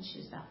inside when she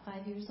was about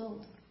 5 years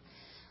old.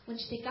 When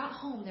they got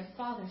home, their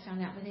father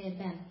found out where they had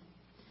been.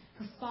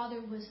 Her father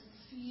was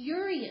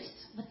furious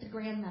with the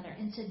grandmother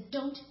and said,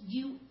 "Don't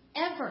you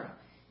ever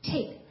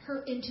take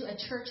her into a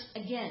church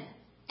again.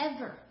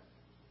 Ever."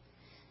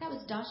 That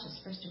was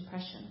Dasha's first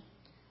impression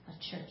of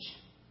church.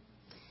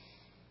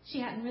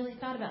 She hadn't really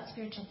thought about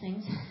spiritual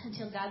things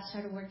until God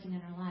started working in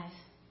her life.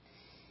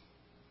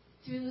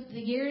 Through the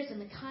years and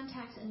the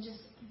contacts and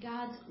just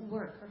God's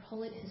work,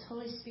 His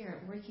Holy Spirit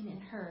working in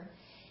her,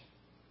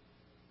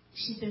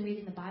 she's been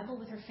reading the Bible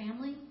with her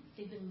family.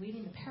 They've been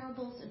reading the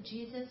parables of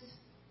Jesus,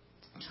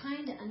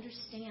 trying to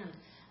understand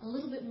a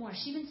little bit more.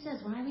 She even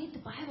says, when I read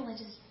the Bible, I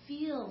just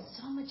feel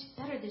so much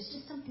better. There's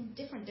just something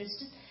different. I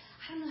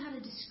don't know how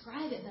to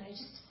describe it, but I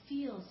just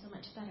feel so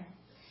much better.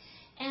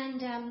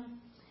 And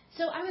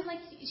so I would like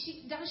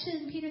Dasha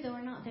and Peter, though,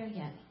 are not there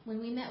yet.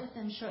 When we met with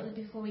them shortly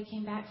before we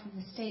came back from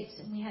the States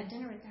and we had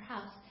dinner at their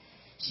house,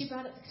 she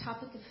brought up the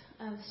topic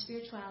of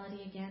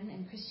spirituality again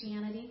and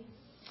Christianity.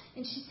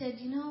 And she said,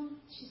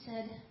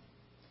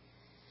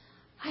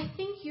 I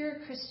think you're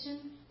a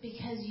Christian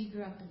because you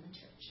grew up in the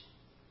church.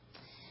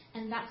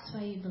 And that's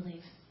why you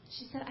believe.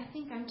 She said, I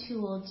think I'm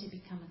too old to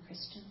become a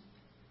Christian.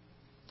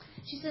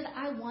 She said,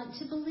 I want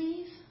to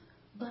believe,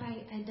 but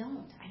I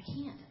don't. I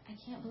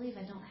can't believe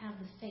I don't have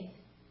the faith.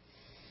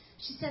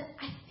 She said,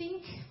 I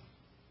think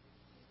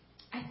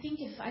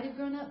if I'd have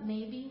grown up,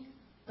 maybe,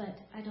 but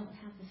I don't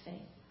have the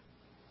faith.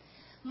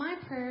 My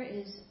prayer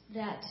is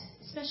that,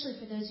 especially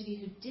for those of you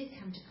who did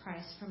come to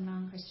Christ from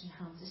non-Christian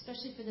homes,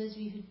 especially for those of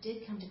you who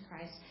did come to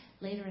Christ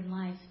later in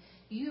life,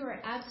 you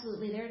are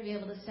absolutely there to be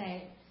able to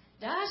say,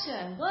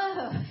 Dasha,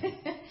 whoa.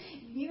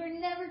 You are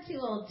never too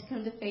old to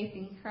come to faith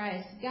in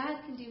Christ. God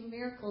can do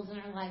miracles in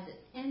our lives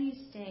at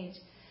any stage.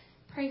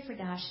 Pray for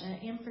Dasha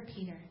and for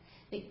Peter,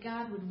 that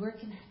God would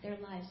work in their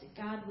lives, that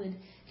God would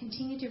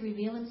continue to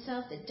reveal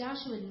himself, that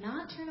Dasha would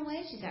not turn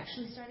away. She's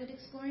actually started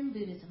exploring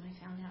Buddhism,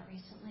 I found out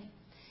recently.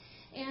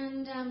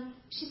 And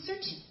she's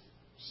searching.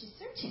 She's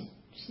searching.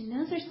 She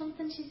knows there's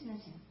something she's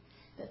missing.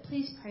 But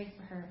please pray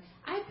for her.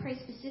 I pray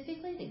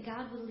specifically that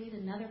God would lead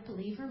another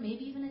believer,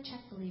 maybe even a Czech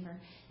believer,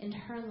 into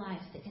her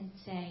life that can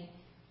say,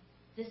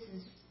 this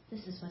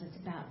is what it's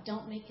about.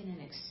 Don't make it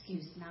an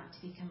excuse not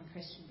to become a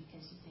Christian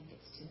because you think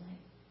it's too late.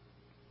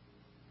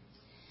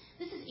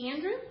 This is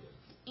Andrew.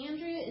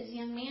 Andrew is a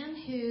young man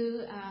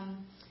who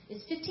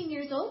is 15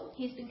 years old.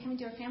 He's been coming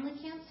to our family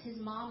camps. His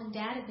mom and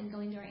dad have been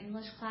going to our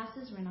English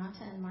classes,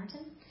 Renata and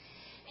Martin.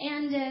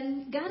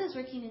 And God is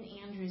working in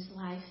Andrew's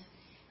life.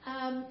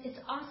 It's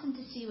awesome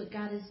to see what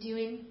God is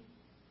doing.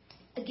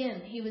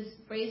 Again, he was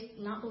raised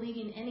not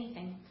believing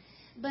anything.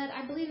 But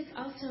I believe it's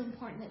also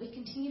important that we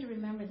continue to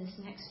remember this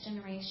next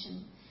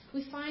generation.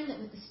 We find that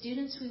with the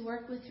students we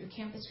work with through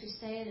Campus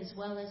Crusade, as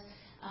well as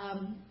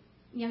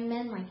young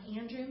men like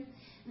Andrew,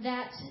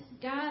 that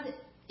God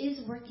is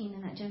working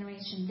in that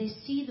generation. They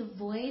see the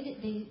void.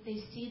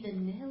 They see the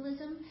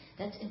nihilism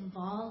that's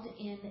involved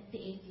in the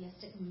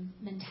atheistic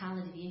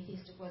mentality, the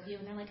atheistic worldview.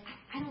 And they're like,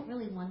 I don't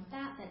really want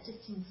that. That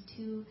just seems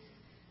too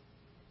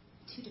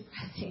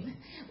depressing.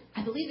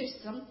 I believe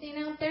there's something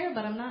out there,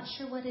 but I'm not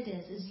sure what it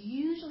is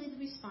usually the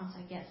response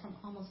I get from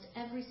almost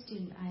every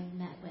student I've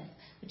met with,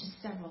 which is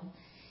several.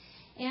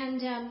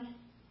 And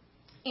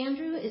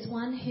Andrew is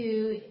one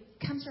who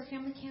comes to our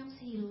family camps.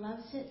 He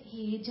loves it.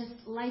 He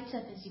just lights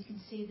up, as you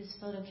can see this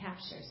photo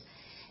captures.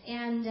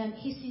 And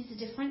he sees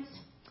the difference.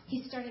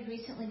 He started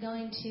recently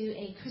going to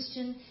a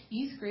Christian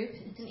youth group.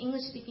 It's an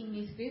English-speaking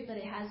youth group, but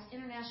it has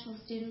international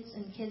students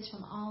and kids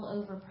from all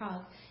over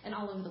Prague and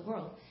all over the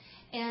world.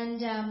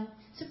 And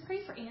so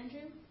pray for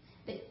Andrew,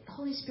 that the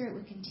Holy Spirit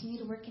would continue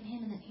to work in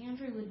him, and that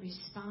Andrew would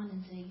respond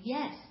and say,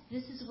 yes,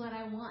 this is what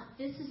I want.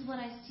 This is what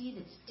I see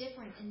that's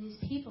different in these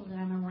people that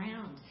I'm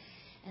around.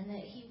 And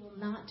that he will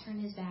not turn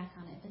his back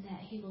on it, but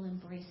that he will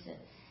embrace it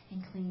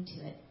and cling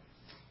to it.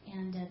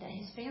 And that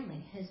his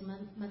family, his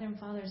mother and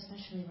father,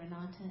 especially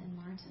Renata and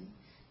Martin,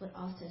 would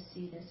also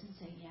see this and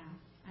say, yeah,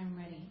 I'm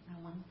ready.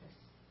 I want this.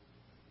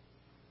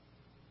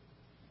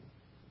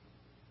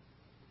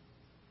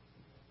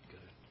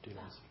 Good.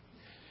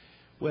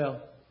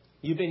 Well,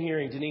 you've been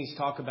hearing Denise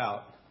talk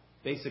about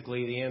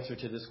basically the answer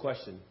to this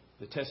question,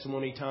 the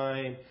testimony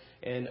time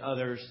and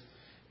others.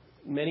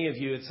 Many of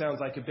you, it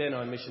sounds like, have been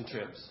on mission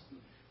trips.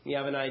 You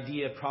have an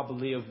idea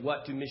probably of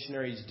what do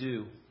missionaries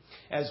do.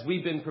 As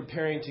we've been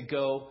preparing to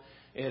go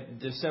in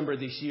December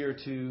this year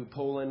to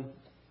Poland,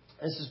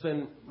 this has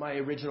been my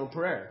original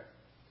prayer.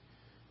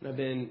 And I've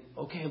been,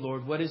 okay,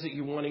 Lord, what is it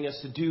you're wanting us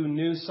to do?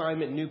 New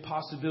assignment, new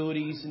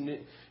possibilities,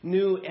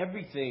 new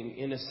everything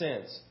in a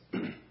sense.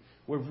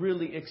 We're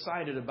really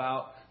excited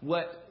about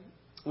what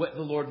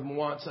the Lord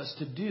wants us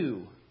to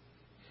do.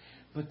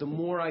 But the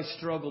more I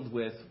struggled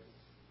with,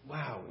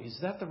 wow, is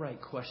that the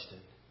right question?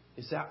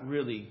 Is that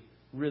really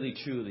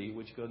truly,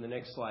 which go to the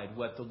next slide,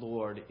 what the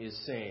Lord is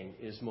saying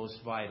is most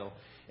vital?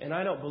 And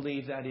I don't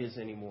believe that is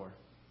anymore.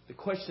 The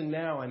question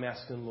now I'm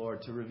asking the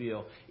Lord to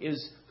reveal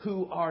is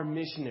who are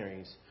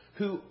missionaries?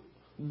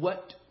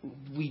 What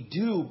we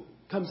do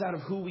comes out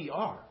of who we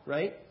are,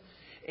 right?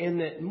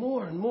 And that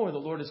more and more the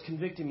Lord is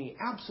convicting me,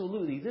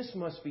 absolutely, this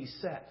must be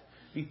set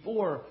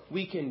before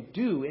we can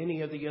do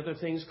any of the other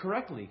things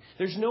correctly.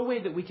 There's no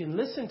way that we can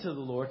listen to the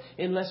Lord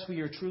unless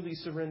we are truly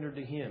surrendered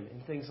to Him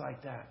and things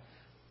like that.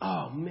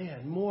 Oh,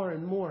 man, more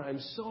and more, I'm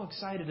so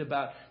excited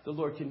about the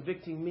Lord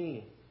convicting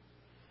me.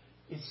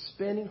 It's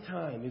spending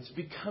time. It's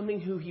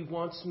becoming who He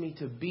wants me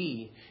to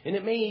be. And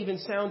it may even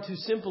sound too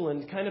simple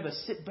and kind of a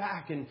sit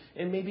back and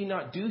maybe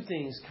not do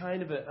things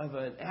kind of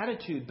an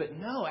attitude. But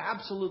no,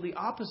 absolutely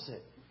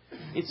opposite.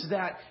 It's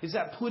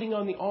that putting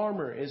on the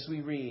armor, as we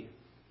read,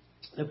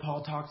 that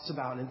Paul talks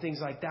about and things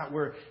like that,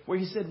 where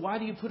he said, why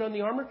do you put on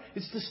the armor?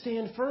 It's to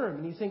stand firm.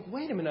 And you think,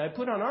 wait a minute, I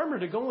put on armor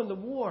to go in the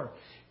war.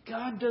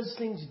 God does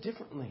things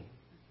differently.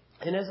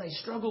 And as I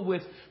struggle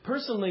with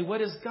personally, what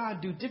does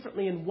God do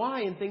differently and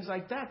why and things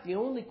like that, the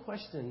only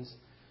questions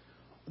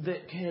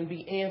that can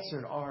be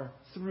answered are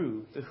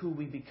through the who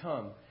we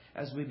become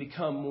as we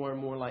become more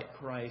and more like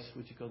Christ.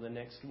 Would you go to the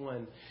next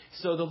one?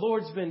 So the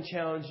Lord's been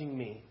challenging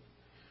me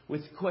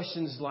with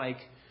questions like,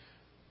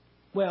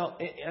 well,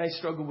 and I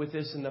struggled with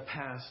this in the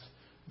past,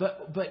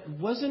 but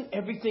wasn't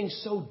everything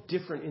so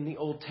different in the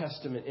Old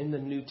Testament, in the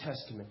New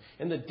Testament?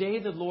 And the day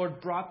the Lord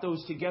brought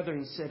those together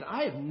and said,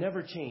 I have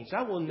never changed.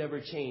 I will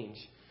never change.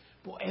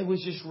 Boy, it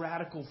was just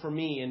radical for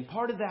me. And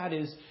part of that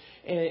is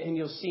and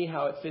you'll see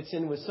how it fits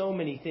in with so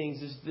many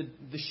things, is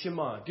the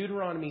Shema,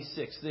 Deuteronomy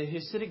 6. The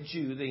Hasidic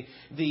Jew,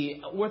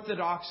 the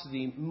Orthodox,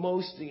 the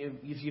most,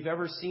 if you've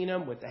ever seen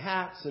them with the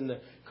hats and the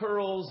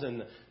curls,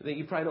 and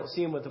you probably don't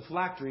see them with the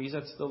phylacteries.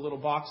 That's the little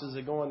boxes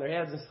that go on their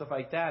heads and stuff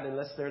like that,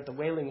 unless they're at the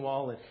Wailing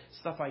Wall and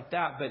stuff like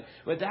that.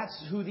 But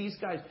that's who these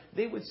guys,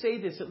 they would say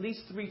this at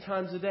least 3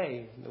 times a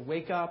day. They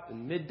wake up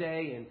and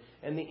midday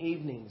and the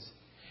evenings.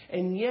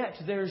 And yet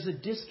there's a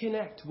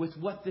disconnect with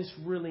what this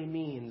really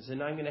means.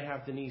 And I'm going to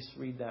have Denise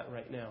read that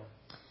right now.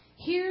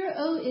 Hear,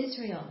 O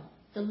Israel,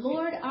 the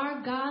Lord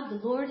our God,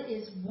 the Lord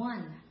is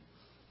one.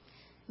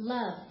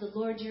 Love the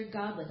Lord your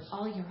God with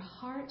all your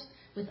heart,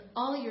 with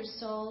all your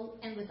soul,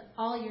 and with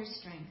all your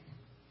strength.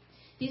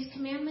 These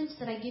commandments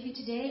that I give you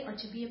today are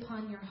to be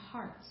upon your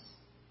hearts.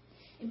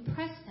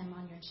 Impress them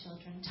on your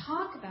children.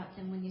 Talk about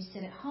them when you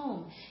sit at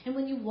home and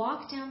when you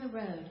walk down the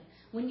road,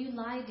 when you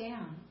lie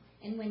down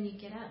and when you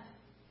get up.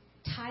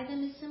 Tie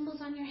them as symbols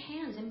on your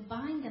hands and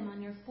bind them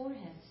on your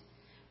foreheads.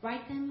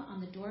 Write them on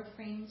the door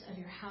frames of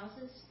your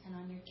houses and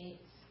on your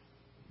gates.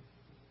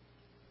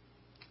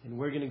 And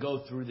we're going to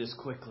go through this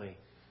quickly.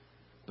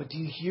 But do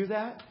you hear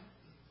that?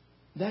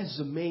 That is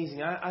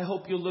amazing. I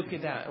hope you'll look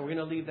at that. And we're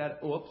going to leave that.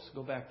 Oops,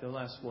 go back to the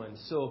last one.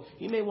 So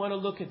you may want to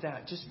look at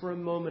that just for a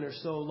moment or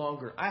so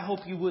longer. I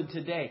hope you would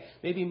today.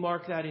 Maybe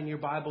mark that in your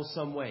Bible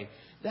some way.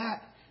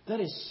 That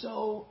is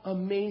so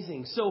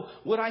amazing. So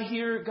what I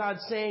hear God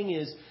saying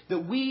is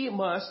that we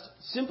must,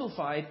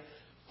 simplified,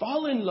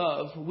 fall in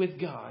love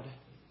with God.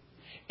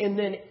 And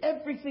then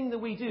everything that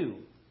we do,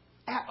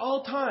 at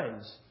all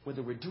times,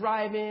 whether we're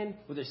driving,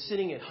 whether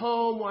sitting at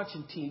home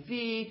watching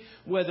TV,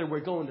 whether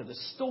we're going to the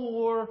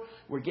store,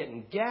 we're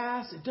getting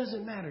gas, it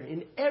doesn't matter.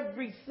 In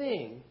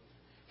everything,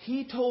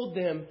 He told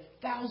them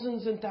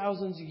thousands and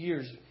thousands of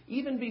years,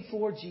 even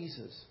before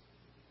Jesus,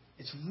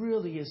 it's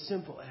really as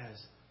simple as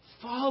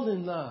fall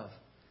in love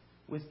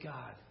with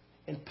God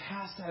and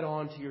pass that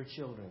on to your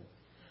children.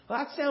 Well,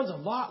 that sounds a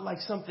lot like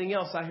something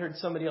else I heard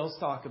somebody else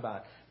talk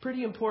about.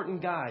 Pretty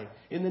important guy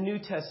in the New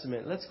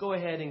Testament. Let's go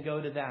ahead and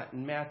go to that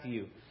in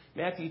Matthew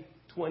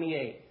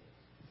 28.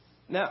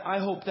 Now, I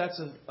hope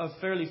that's a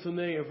fairly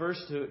familiar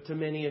verse to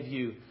many of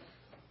you.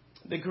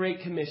 The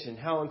Great Commission.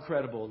 How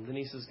incredible.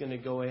 Denise is going to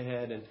go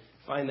ahead and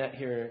find that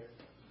here,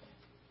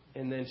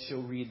 and then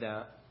she'll read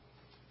that.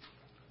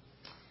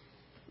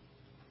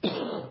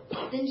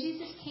 Then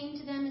Jesus came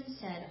to them and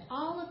said,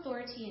 all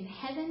authority in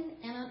heaven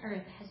and on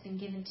earth has been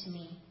given to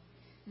me.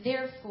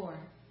 Therefore,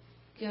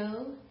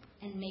 go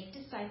and make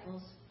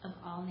disciples of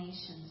all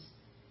nations,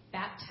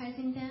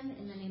 baptizing them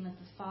in the name of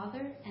the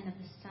Father and of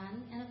the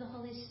Son and of the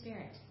Holy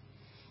Spirit,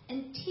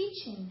 and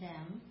teaching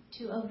them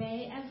to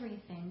obey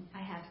everything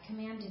I have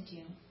commanded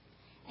you.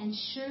 And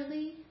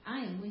surely I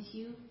am with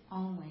you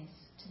always,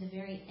 to the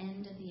very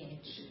end of the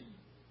age.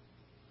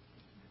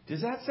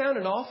 Does that sound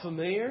at all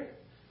familiar?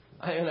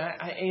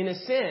 In a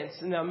sense,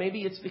 now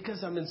maybe it's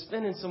because I've been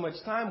spending so much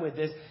time with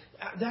this,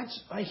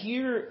 I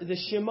hear the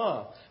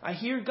Shema. I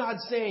hear God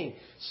saying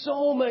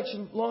so much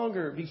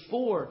longer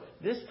before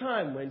this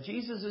time when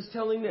Jesus is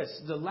telling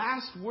this. The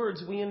last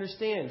words we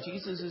understand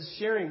Jesus is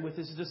sharing with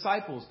His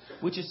disciples,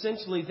 which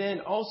essentially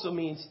then also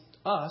means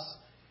us,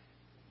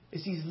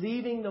 is He's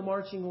leaving the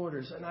marching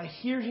orders. And I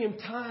hear Him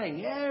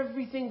tying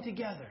everything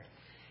together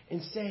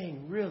and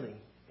saying, really,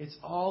 it's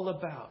all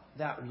about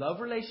that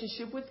love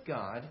relationship with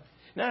God.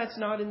 Now, it's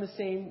not in the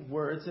same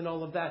words and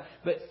all of that,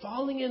 but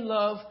falling in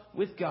love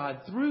with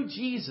God through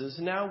Jesus,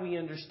 now we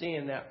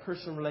understand that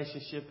personal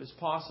relationship is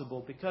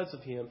possible because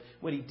of Him,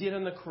 what He did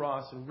on the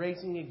cross and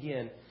raising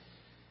again.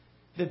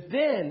 That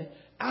then,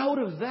 out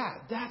of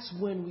that, that's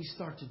when we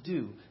start to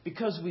do.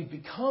 Because we've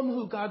become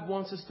who God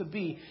wants us to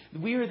be,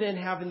 we are then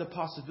having the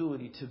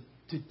possibility to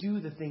do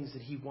the things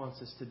that He wants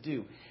us to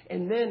do.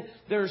 And then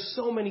there are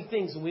so many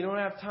things, and we don't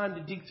have time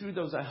to dig through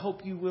those. I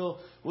hope you will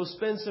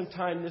spend some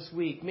time this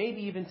week,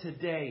 maybe even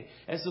today,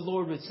 as the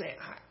Lord would say,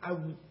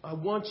 I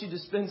want you to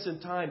spend some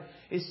time,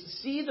 is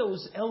see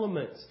those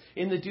elements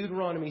in the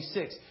Deuteronomy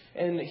 6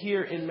 and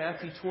here in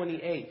Matthew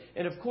 28.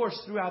 And of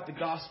course, throughout the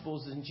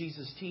Gospels and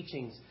Jesus'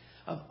 teachings,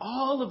 of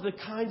all of the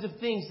kinds of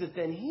things that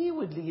then He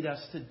would lead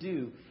us to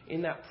do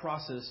in that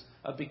process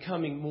of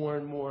becoming more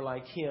and more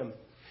like Him.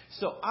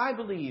 So I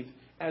believe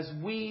as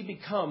we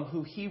become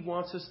who He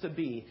wants us to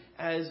be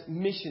as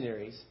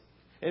missionaries.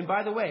 And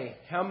by the way,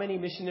 how many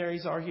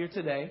missionaries are here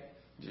today?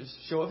 Just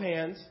show of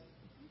hands.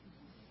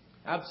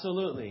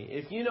 Absolutely.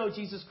 If you know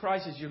Jesus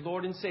Christ as your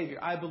Lord and Savior,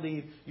 I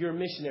believe you're a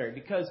missionary.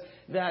 Because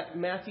that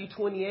Matthew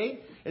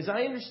 28, as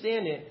I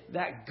understand it,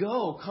 that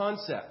go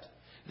concept,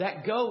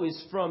 that go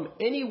is from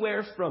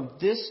anywhere from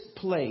this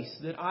place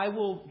that I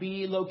will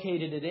be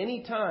located at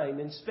any time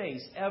in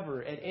space,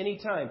 ever, at any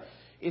time.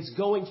 It's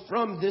going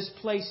from this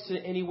place to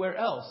anywhere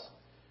else.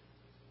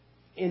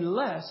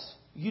 Unless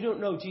you don't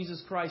know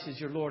Jesus Christ as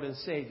your Lord and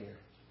Savior.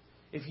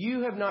 If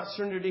you have not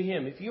surrendered to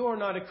Him, if you are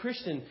not a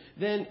Christian,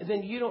 then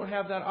you don't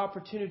have that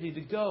opportunity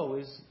to go,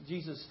 as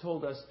Jesus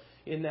told us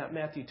in that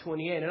Matthew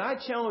 28. And I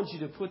challenge you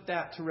to put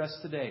that to rest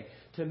today,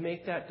 to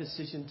make that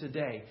decision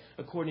today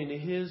according to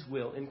His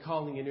will and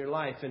calling in your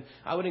life. And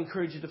I would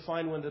encourage you to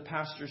find one of the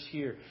pastors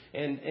here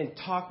and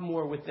talk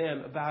more with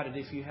them about it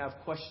if you have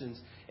questions.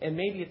 And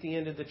maybe at the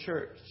end of the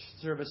church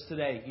service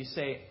today, you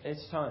say,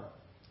 it's time.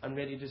 I'm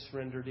ready to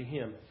surrender to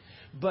Him.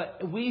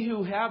 But we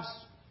who have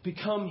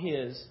become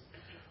His,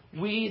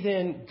 we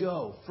then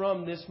go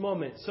from this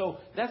moment. So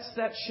that's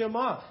that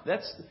Shema.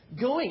 That's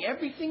going.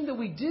 Everything that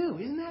we do.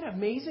 Isn't that an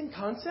amazing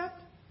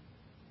concept?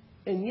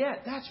 And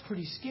yet, that's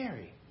pretty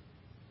scary.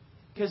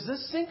 Because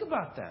let's think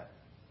about that.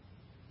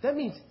 That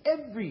means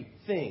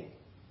everything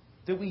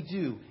that we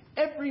do,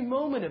 every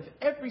moment of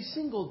every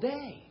single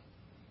day.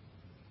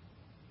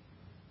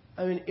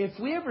 I mean, if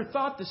we ever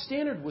thought the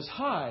standard was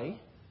high,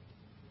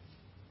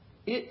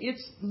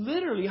 it's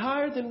literally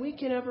higher than we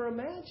can ever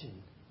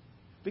imagine.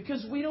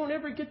 Because we don't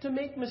ever get to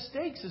make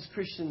mistakes as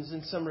Christians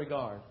in some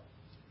regard.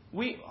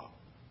 We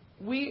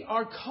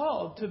are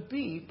called to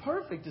be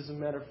perfect, as a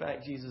matter of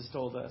fact, Jesus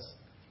told us.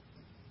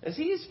 As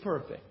He is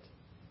perfect.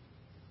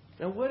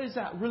 Now, what does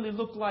that really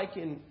look like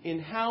in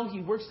how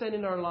He works that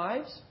in our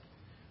lives?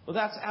 Well,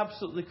 that's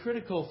absolutely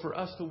critical for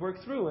us to work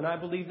through. And I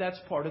believe that's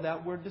part of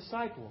that word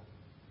disciple.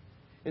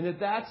 And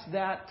that's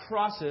that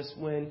process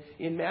when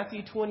in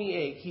Matthew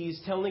 28, He's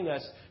telling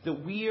us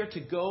that we are to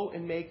go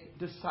and make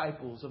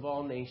disciples of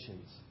all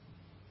nations.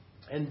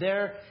 And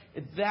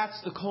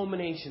that's the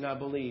culmination, I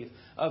believe,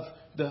 of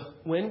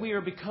when we are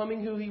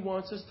becoming who He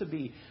wants us to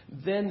be,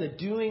 then the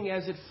doing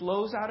as it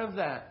flows out of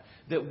that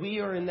we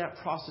are in that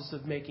process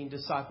of making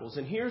disciples.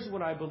 And here's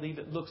what I believe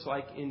it looks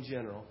like in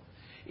general,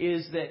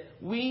 is that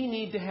we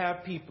need to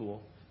have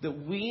people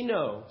that we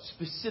know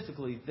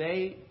specifically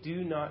they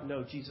do not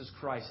know Jesus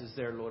Christ as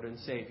their Lord and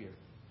Savior.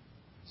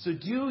 So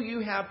do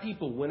you have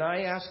people, when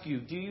I ask you,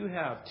 do you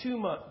have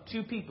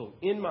two people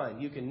in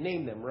mind? You can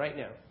name them right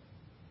now.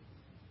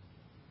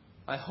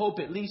 I hope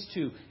at least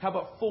 2. How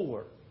about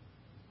 4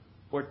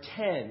 or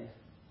 10?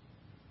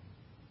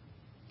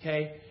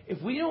 Okay? If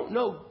we don't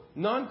know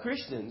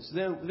non-Christians,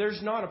 then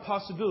there's not a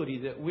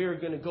possibility that we're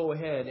going to go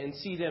ahead and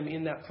see them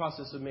in that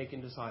process of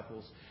making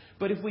disciples.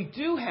 But if we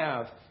do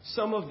have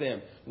some of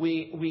them,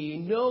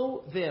 we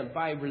know them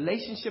by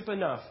relationship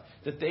enough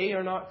that they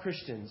are not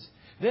Christians,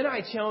 then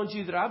I challenge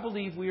you that I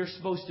believe we are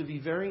supposed to be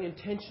very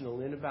intentional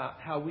in about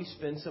how we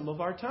spend some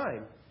of our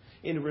time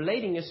in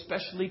relating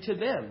especially to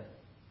them.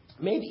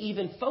 Maybe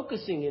even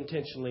focusing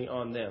intentionally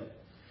on them.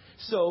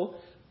 So,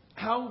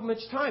 how much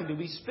time do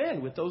we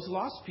spend with those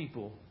lost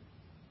people?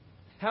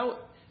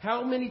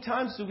 How many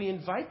times do we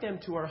invite them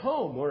to our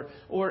home?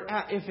 Or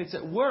if it's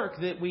at work,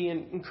 that we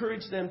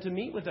encourage them to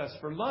meet with us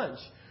for lunch.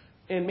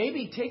 And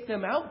maybe take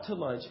them out to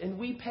lunch and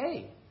we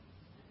pay.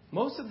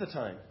 Most of the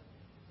time.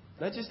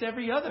 Not just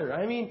every other.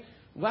 I mean,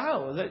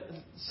 wow,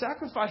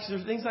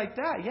 sacrifices or things like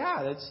that.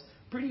 Yeah, that's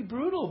pretty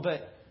brutal.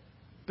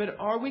 But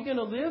are we going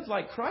to live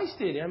like Christ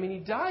did? I mean, He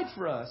died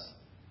for us.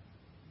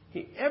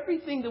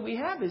 Everything that we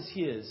have is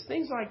His.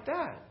 Things like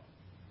that.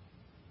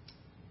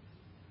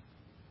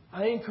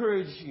 I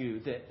encourage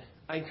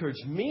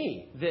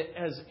me that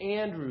as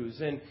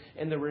Andrews and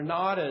the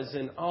Renatas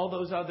and all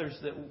those others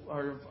that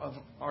are of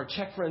our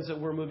Czech friends that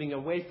we're moving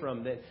away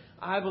from, that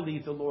I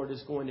believe the Lord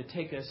is going to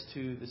take us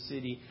to the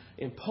city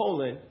in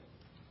Poland,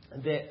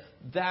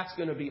 that's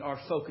going to be our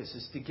focus,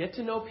 is to get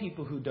to know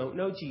people who don't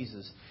know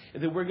Jesus,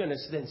 and that we're going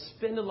to then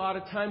spend a lot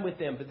of time with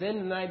them. But then,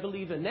 and I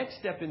believe the next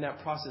step in that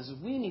process is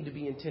we need to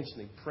be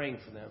intentionally praying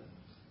for them,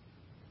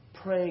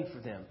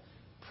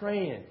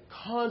 praying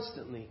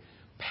constantly,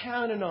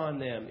 pounding on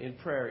them in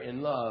prayer,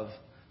 in love,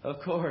 of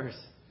course,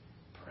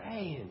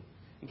 praying,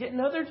 and getting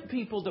other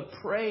people to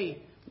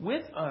pray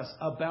with us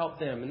about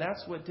them. And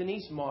that's what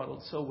Denise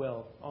modeled so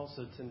well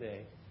also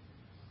today.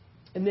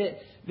 And that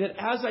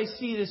as I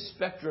see this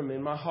spectrum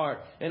in my heart,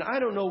 and I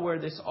don't know where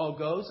this all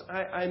goes,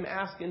 I'm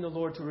asking the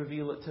Lord to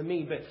reveal it to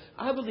me. But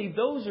I believe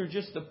those are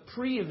just the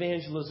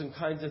pre-evangelism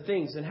kinds of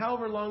things. And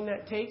however long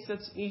that takes,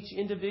 that's each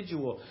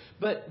individual.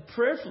 But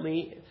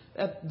prayerfully,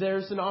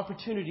 there's an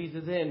opportunity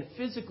to then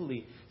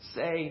physically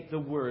say the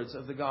words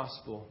of the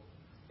gospel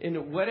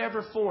in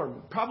whatever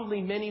form,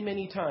 probably many,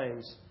 many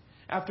times,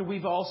 after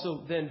we've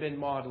also then been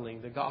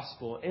modeling the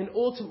gospel. And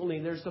ultimately,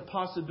 there's the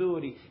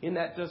possibility in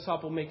that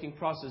disciple-making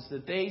process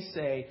that they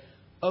say,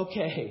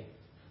 okay,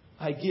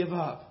 I give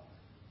up.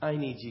 I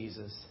need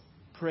Jesus.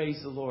 Praise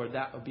the Lord.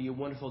 That would be a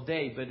wonderful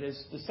day. But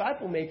as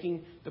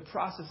disciple-making, the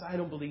process, I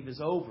don't believe,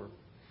 is over.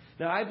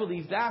 Now, I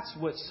believe that's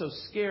what's so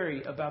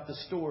scary about the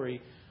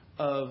story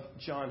of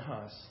John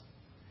Huss,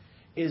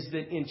 is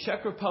that in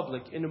Czech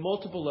Republic, in a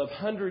multiple of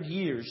 100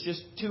 years,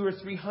 just 200 or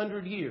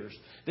 300 years,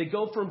 they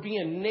go from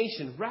being a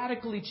nation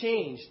radically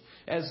changed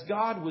as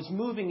God was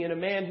moving in a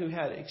man who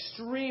had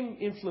extreme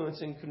influence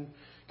and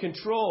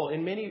control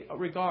in many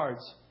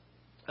regards,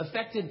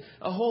 affected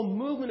a whole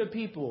movement of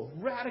people,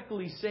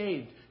 radically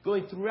saved,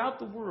 going throughout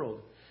the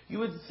world. You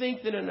would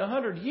think that in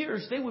 100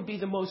 years, they would be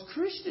the most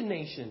Christian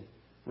nation,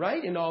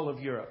 right, in all of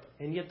Europe.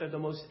 And yet they're the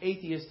most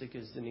atheistic,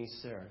 as Denise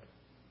said.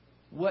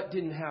 What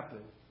didn't happen?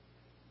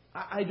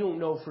 I don't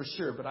know for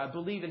sure, but I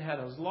believe it had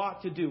a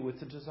lot to do with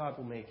the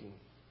disciple making.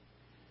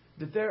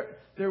 That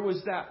there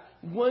was that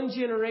one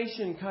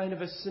generation kind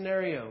of a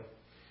scenario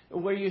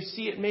where you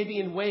see it maybe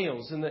in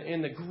Wales in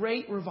the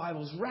great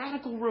revivals,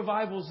 radical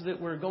revivals that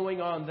were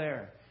going on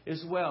there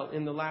as well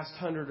in the last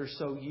 100 or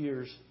so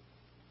years.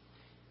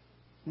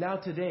 Now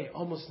today,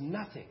 almost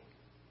nothing.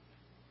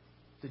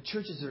 The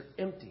churches are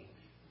empty.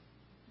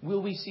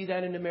 Will we see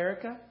that in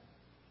America?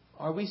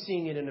 Are we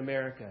seeing it in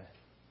America?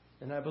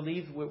 And I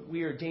believe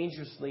we are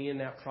dangerously in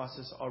that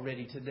process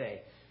already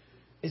today.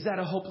 Is that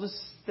a hopeless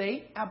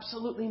state?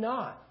 Absolutely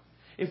not.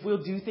 If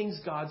we'll do things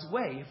God's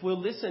way, if we'll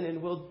listen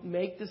and we'll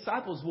make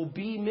disciples, we'll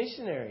be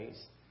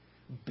missionaries.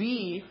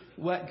 Be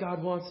what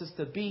God wants us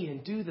to be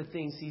and do the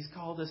things He's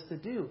called us to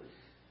do.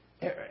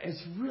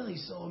 It's really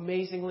so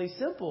amazingly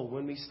simple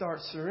when we start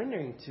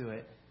surrendering to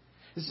it.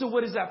 And so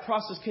what does that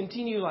process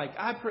continue like?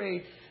 I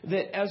pray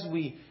that as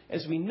we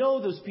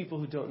know those people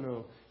who don't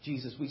know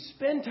Jesus, we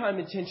spend time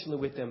intentionally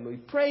with them. We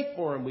pray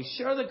for them. We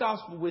share the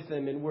gospel with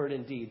them in word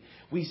and deed.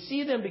 We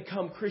see them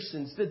become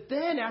Christians. That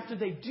then after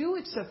they do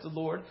accept the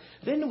Lord,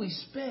 then we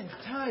spend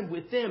time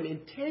with them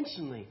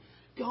intentionally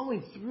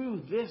going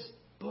through this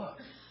book.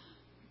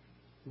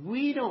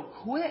 We don't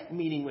quit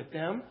meeting with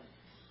them.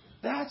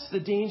 That's the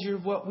danger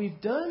of what we've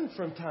done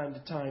from time to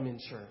time in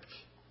church.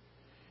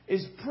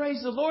 Is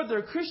praise the Lord, they're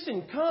a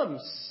Christian. Come,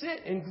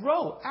 sit and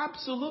grow.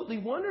 Absolutely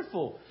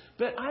wonderful.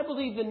 But I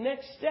believe the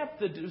next step,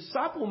 the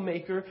disciple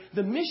maker,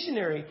 the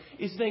missionary,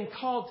 is then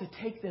called to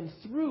take them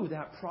through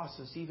that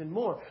process even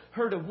more.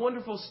 Heard a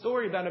wonderful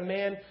story about a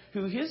man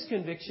who his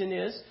conviction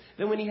is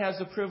that when he has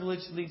the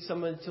privilege to lead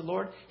someone to the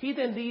Lord, he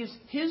then leaves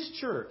his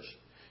church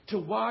to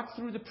walk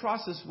through the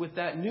process with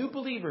that new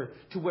believer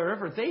to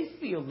wherever they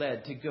feel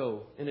led to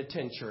go and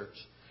attend church.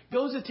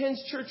 Goes, attends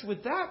church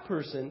with that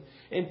person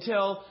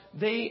until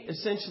they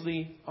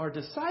essentially are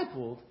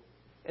discipled,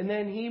 and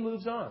then he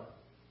moves on.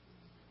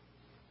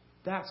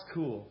 That's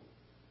cool.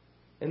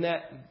 And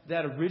that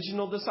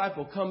original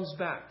disciple comes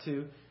back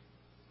to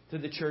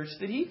the church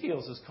that he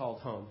feels is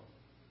called home.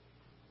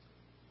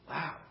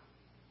 Wow.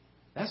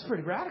 That's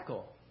pretty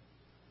radical.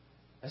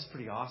 That's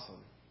pretty awesome.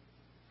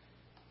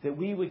 That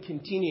we would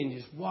continue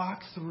and just walk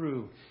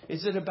through.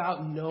 Is it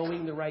about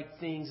knowing the right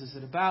things? Is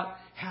it about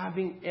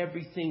having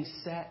everything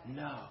set?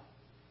 No.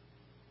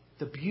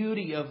 The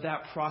beauty of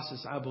that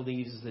process, I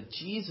believe, is that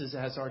Jesus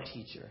as our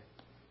teacher,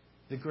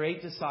 the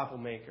great disciple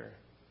maker,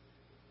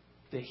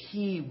 that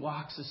He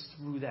walks us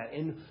through that.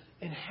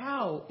 And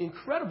how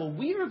incredible.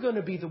 We are going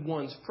to be the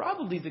ones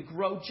probably that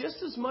grow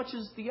just as much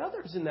as the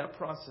others in that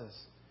process.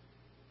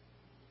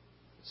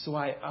 So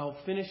I'll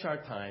finish our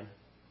time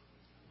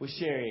with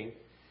sharing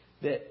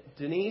that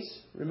Denise,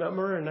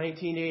 remember in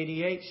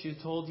 1988, she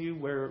told you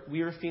where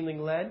we were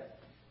feeling led?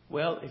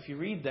 Well, if you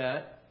read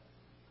that,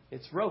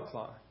 it's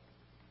Wroclaw.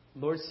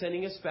 Lord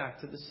sending us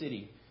back to the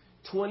city.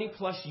 20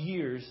 plus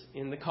years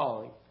in the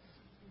calling.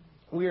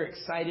 We are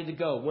excited to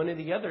go. One of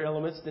the other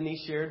elements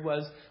Denise shared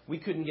was we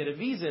couldn't get a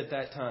visa at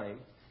that time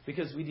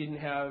because we didn't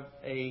have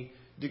a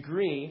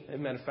degree, as a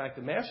matter of fact,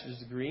 a master's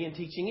degree in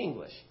teaching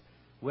English.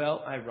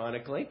 Well,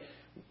 ironically,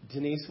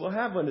 Denise will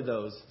have one of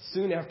those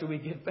soon after we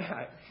get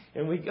back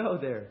and we go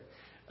there.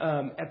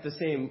 At the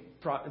same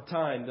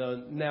time,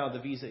 though, now the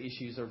visa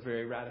issues are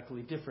very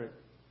radically different.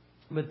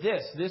 But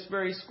this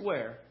very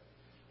square,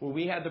 where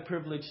we had the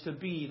privilege to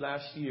be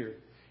last year,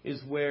 is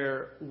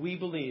where we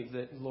believe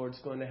that the Lord's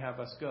going to have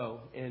us go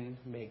and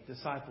make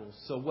disciples.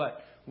 So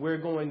what? We're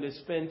going to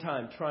spend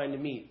time trying to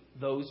meet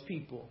those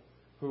people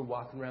who are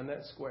walking around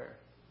that square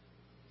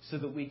so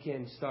that we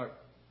can start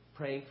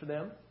praying for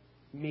them,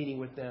 meeting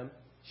with them,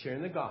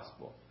 sharing the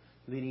gospel,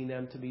 leading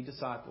them to be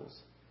disciples,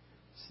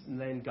 and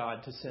then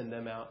God to send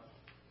them out.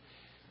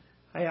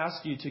 I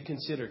ask you to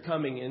consider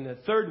coming in the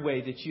third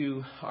way that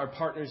you are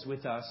partners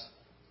with us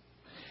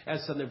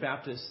as Southern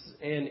Baptists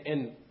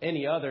and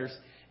any others.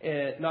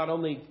 And not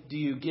only do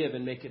you give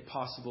and make it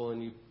possible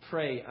and you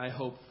pray, I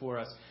hope, for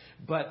us,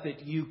 but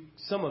that you,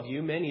 some of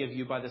you, many of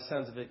you, by the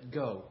sounds of it,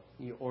 go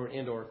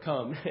or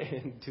come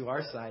to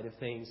our side of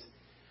things.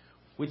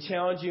 We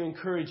challenge you,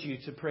 encourage you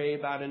to pray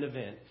about an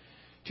event.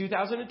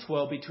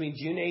 2012, between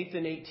June 8th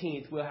and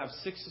 18th, we'll have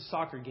 6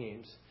 soccer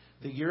games.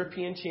 The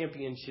European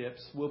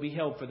Championships will be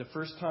held for the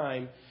first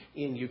time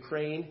in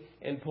Ukraine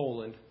and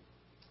Poland.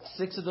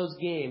 6 of those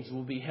games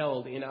will be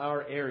held in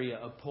our area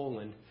of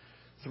Poland.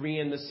 3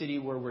 in the city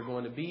where we're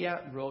going to be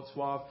at,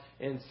 Wrocław,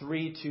 and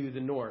 3 to the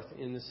north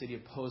in the city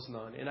of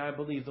Poznan. And I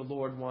believe the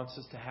Lord wants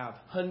us to have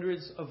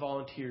hundreds of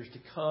volunteers to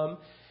come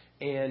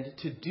and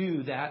to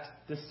do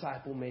that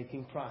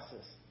disciple-making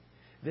process.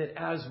 That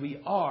as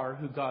we are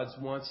who God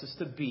wants us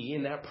to be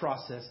in that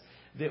process,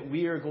 that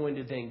we are going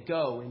to then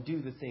go and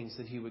do the things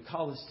that He would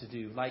call us to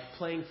do, like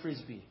playing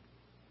Frisbee.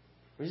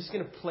 We're just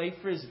going to play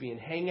Frisbee and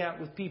hang out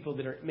with people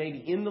that are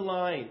maybe in the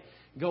line,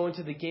 going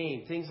to the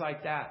game, things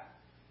like that.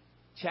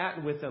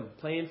 Chatting with them,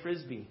 playing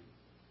Frisbee.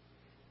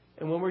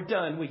 And when we're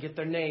done, we get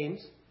their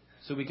names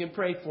so we can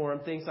pray for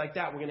them, things like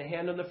that. We're going to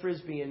hand them the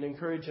Frisbee and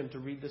encourage them to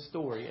read the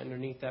story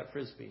underneath that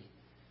Frisbee.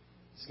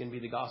 It's going to be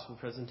the gospel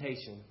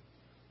presentation.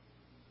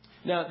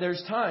 Now,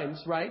 there's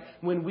times, right,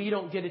 when we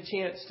don't get a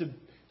chance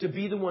to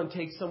be the one to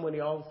take somebody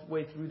all the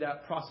way through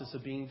that process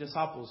of being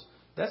disciples.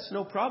 That's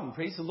no problem.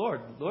 Praise the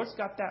Lord. The Lord's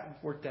got that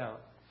worked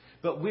out.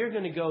 But we're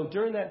going to go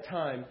during that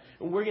time,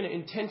 and we're going to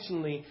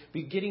intentionally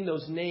be getting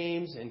those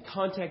names and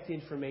contact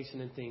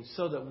information and things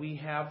so that we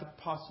have the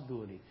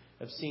possibility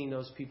of seeing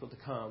those people to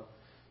come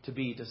to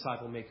be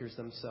disciple makers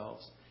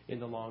themselves in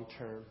the long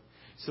term.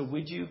 So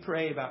would you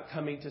pray about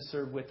coming to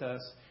serve with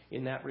us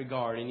in that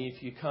regard? And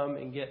if you come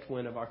and get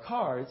one of our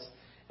cards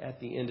at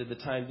the end of the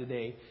time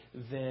today,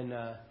 then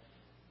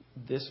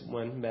this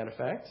one, matter of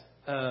fact,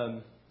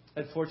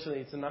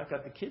 unfortunately, it's not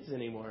got the kids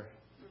anymore.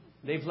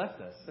 They've left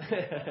us.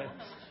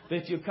 But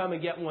if you come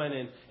and get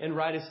one and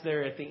write us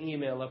there at the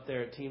email up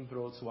there at Team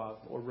Broadswap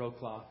or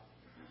Rokla,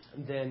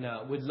 then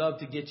we'd love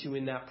to get you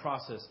in that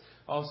process.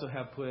 Also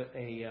have put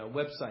a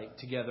website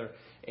together,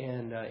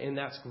 and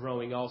that's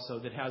growing also,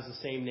 that has the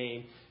same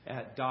name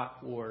at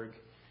 .org.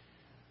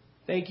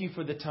 Thank you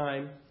for the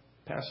time.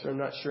 Pastor, I'm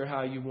not sure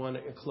how you want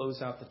to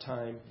close out the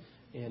time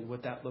and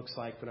what that looks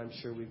like, but I'm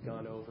sure we've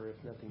gone over,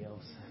 if nothing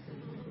else.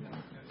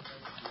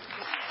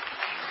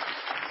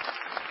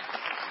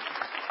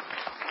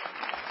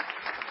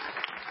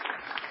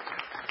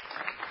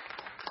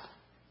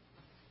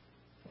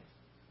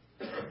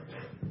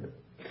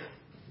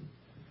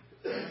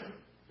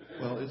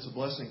 It's a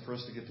blessing for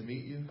us to get to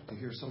meet you, to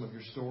hear some of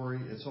your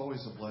story. It's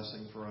always a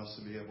blessing for us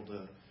to be able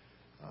to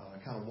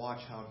kind of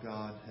watch how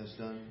God has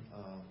done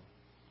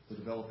the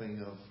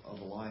developing of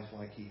a life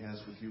like He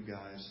has with you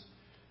guys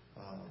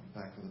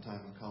back from the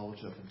time of college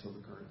up until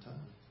the current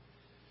time.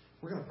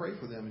 We're going to pray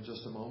for them in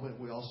just a moment.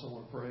 We also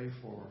want to pray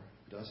for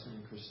Dustin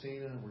and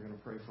Christina. We're going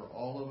to pray for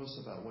all of us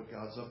about what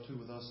God's up to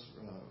with us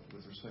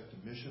with respect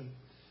to mission.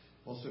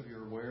 Most of you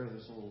are aware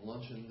there's a little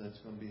luncheon that's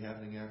going to be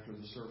happening after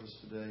the service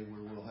today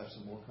where we'll have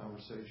some more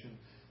conversation.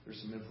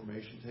 There's some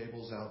information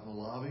tables out in the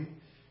lobby.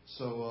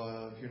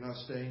 So if you're not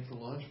staying for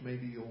lunch,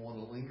 maybe you'll want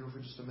to linger for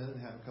just a minute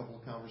and have a couple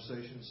of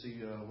conversations,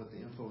 see what the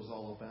info is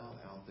all about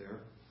out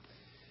there.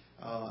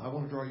 I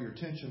want to draw your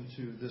attention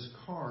to this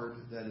card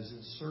that is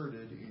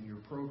inserted in your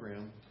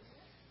program.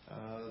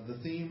 The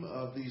theme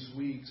of these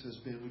weeks has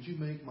been, would you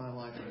make my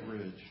life a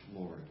bridge,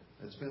 Lord?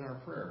 It's been our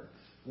prayer.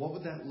 What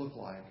would that look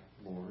like,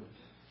 Lord,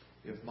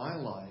 if my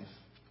life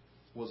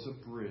was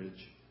a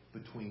bridge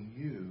between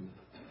you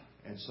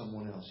and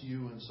someone else,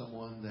 you and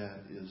someone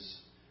that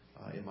is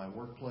in my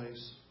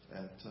workplace,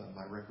 at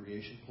my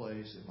recreation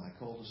place, in my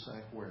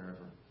cul-de-sac,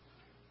 wherever.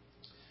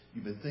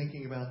 You've been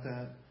thinking about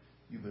that.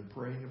 You've been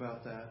praying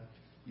about that.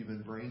 You've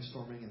been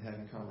brainstorming and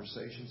having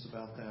conversations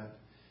about that.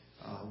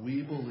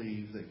 We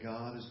believe that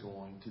God is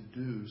going to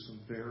do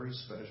some very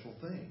special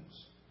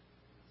things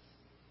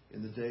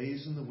in the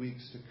days and the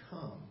weeks to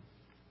come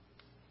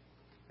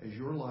as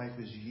your life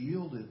is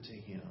yielded to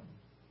Him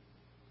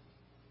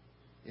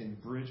in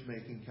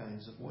bridge-making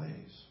kinds of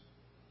ways.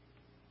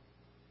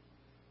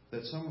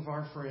 That some of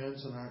our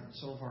friends and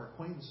some of our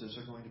acquaintances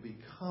are going to be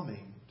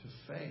coming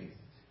to faith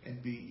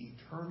and be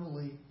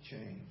eternally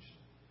changed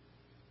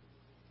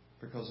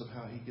because of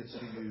how He gets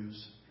to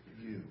use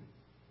you.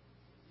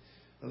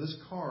 Now, this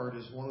card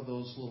is one of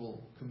those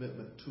little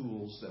commitment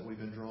tools that we've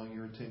been drawing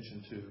your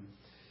attention to.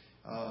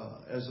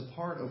 As a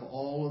part of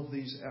all of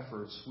these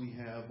efforts, we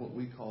have what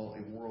we call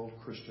a World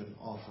Christian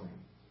Offering.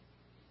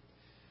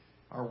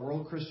 Our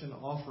World Christian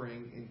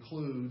Offering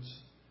includes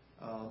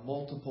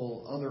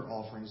multiple other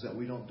offerings that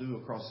we don't do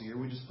across the year.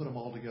 We just put them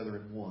all together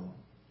in one.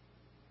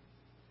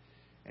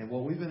 And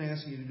what we've been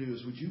asking you to do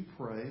is, would you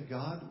pray,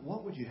 God,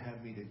 what would you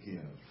have me to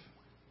give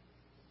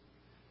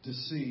to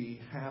see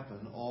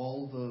happen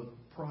all the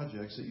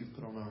projects that you've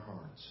put on our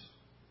hearts?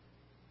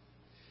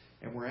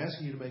 And we're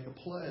asking you to make a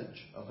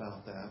pledge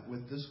about that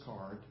with this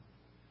card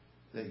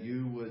that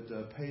you would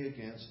pay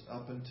against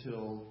up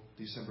until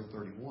December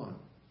 31.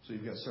 So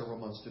you've got several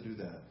months to do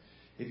that.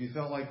 If you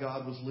felt like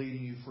God was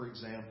leading you, for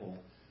example,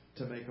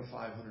 to make a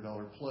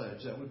 $500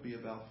 pledge, that would be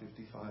about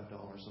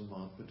 $55 a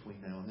month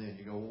between now and then.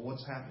 You go, well,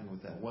 what's happening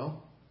with that?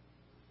 Well,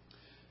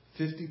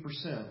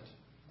 50%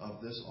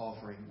 of this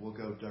offering will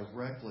go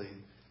directly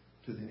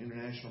to the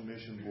International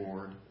Mission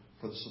Board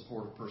for the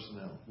support of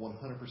personnel.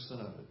 100%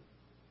 of it.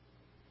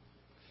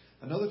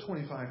 Another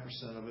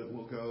 25% of it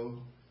will go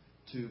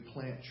to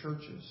plant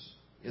churches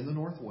in the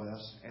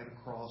Northwest and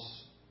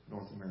across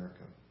North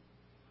America.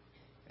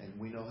 And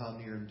we know how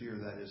near and dear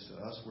that is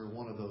to us. We're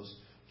one of those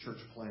church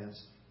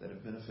plants that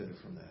have benefited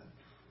from that.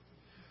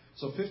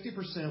 So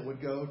 50%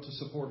 would go to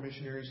support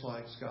missionaries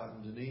like Scott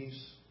and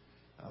Denise,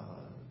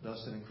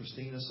 Dustin and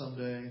Christina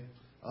someday,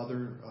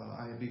 other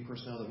IMB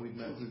personnel that we've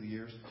met through the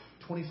years.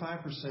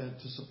 25%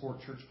 to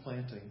support church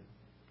planting.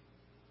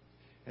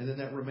 And then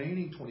that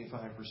remaining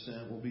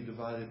 25% will be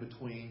divided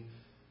between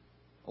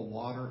a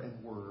water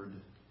and word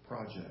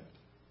project.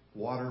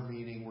 Water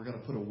meaning we're going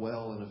to put a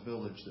well in a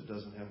village that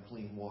doesn't have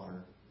clean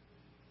water.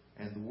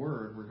 And the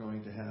word, we're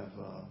going to have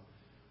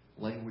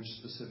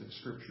language-specific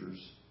scriptures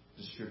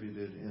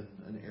distributed in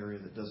an area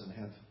that doesn't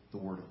have the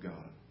Word of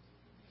God.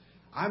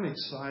 I'm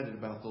excited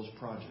about those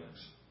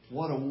projects.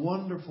 What a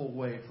wonderful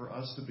way for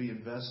us to be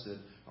invested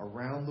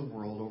around the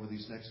world over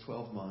these next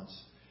 12 months.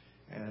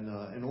 And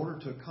in order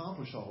to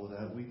accomplish all of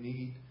that, we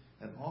need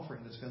an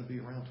offering that's going to be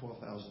around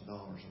 $12,000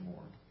 or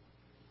more.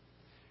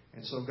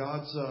 And so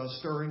God's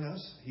stirring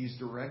us. He's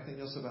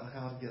directing us about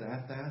how to get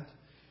at that.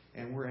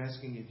 And we're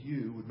asking if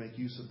you would make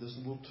use of this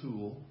little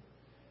tool,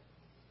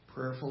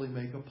 prayerfully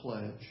make a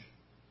pledge,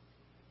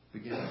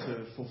 begin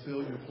to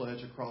fulfill your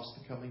pledge across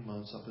the coming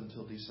months up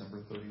until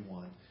December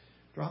 31.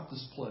 Drop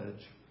this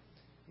pledge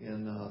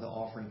in the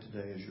offering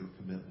today as your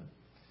commitment.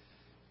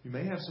 You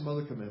may have some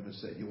other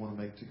commitments that you want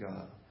to make to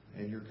God,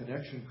 and your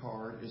connection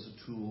card is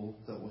a tool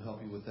that will help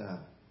you with that.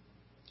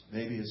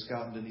 Maybe as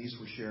Scott and Denise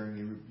were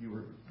sharing, you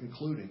were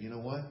concluding, you know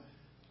what?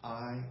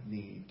 I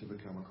need to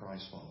become a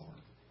Christ follower.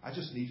 I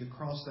just need to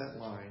cross that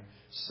line,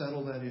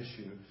 settle that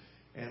issue.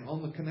 And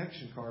on the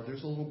connection card,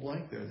 there's a little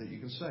blank there that you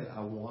can say,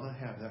 I want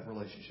to have that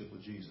relationship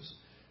with Jesus.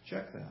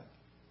 Check that.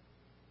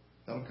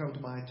 That'll come to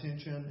my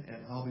attention, and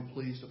I'll be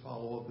pleased to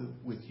follow up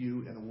with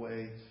you in a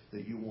way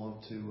that you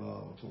want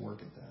to work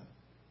at that.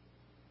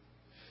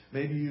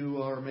 Maybe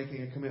you are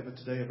making a commitment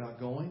today about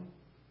going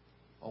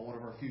on one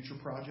of our future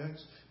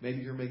projects.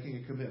 Maybe you're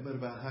making a commitment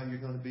about how you're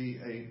going to be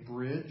a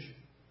bridge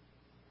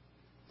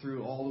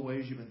through all the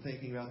ways you've been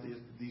thinking about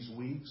these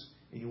weeks,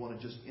 and you want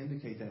to just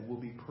indicate that.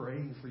 We'll be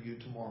praying for you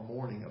tomorrow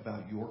morning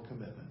about your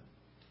commitment.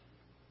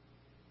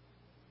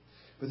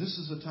 But this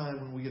is a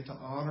time when we get to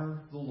honor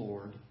the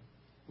Lord.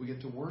 We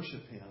get to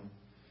worship Him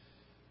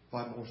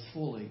by more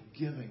fully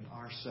giving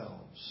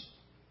ourselves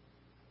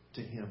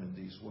to Him in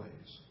these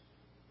ways.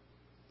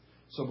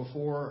 So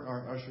before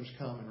our ushers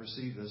come and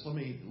receive this, let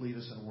me lead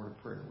us in a word of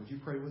prayer. Would you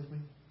pray with me?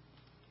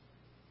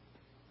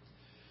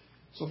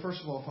 So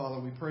first of all, Father,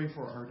 we pray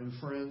for our new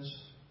friends,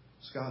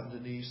 Scott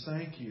and Denise.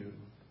 Thank you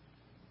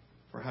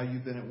for how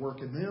you've been at work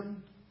in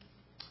them,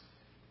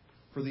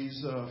 for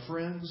these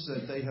friends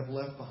that they have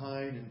left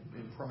behind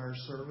in prior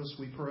service,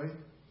 we pray,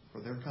 for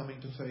their coming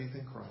to faith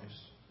in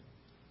Christ.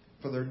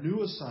 For their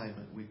new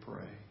assignment, we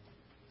pray,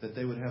 that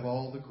they would have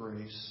all the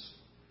grace,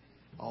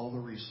 all the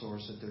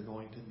resource that they're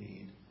going to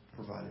need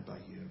provided by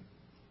you.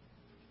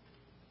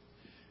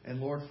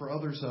 And Lord, for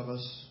others of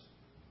us,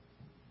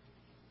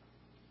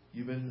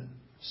 you've been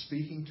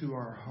speaking to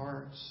our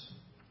hearts.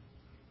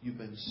 You've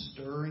been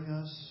stirring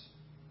us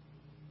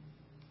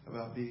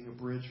about being a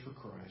bridge for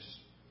Christ.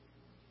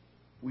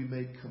 We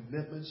make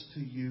commitments to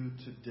you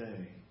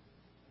today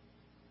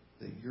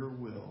that your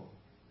will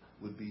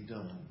would be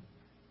done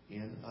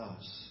in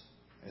us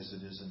as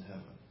it is in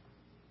heaven.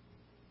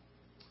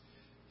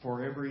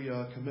 For every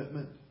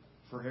commitment,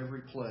 for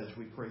every pledge,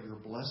 we pray your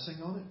blessing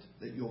on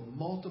it, that you'll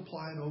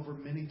multiply it over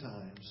many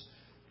times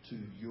to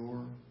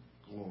your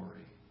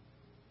glory.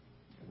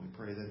 And we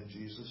pray that in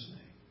Jesus'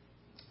 name.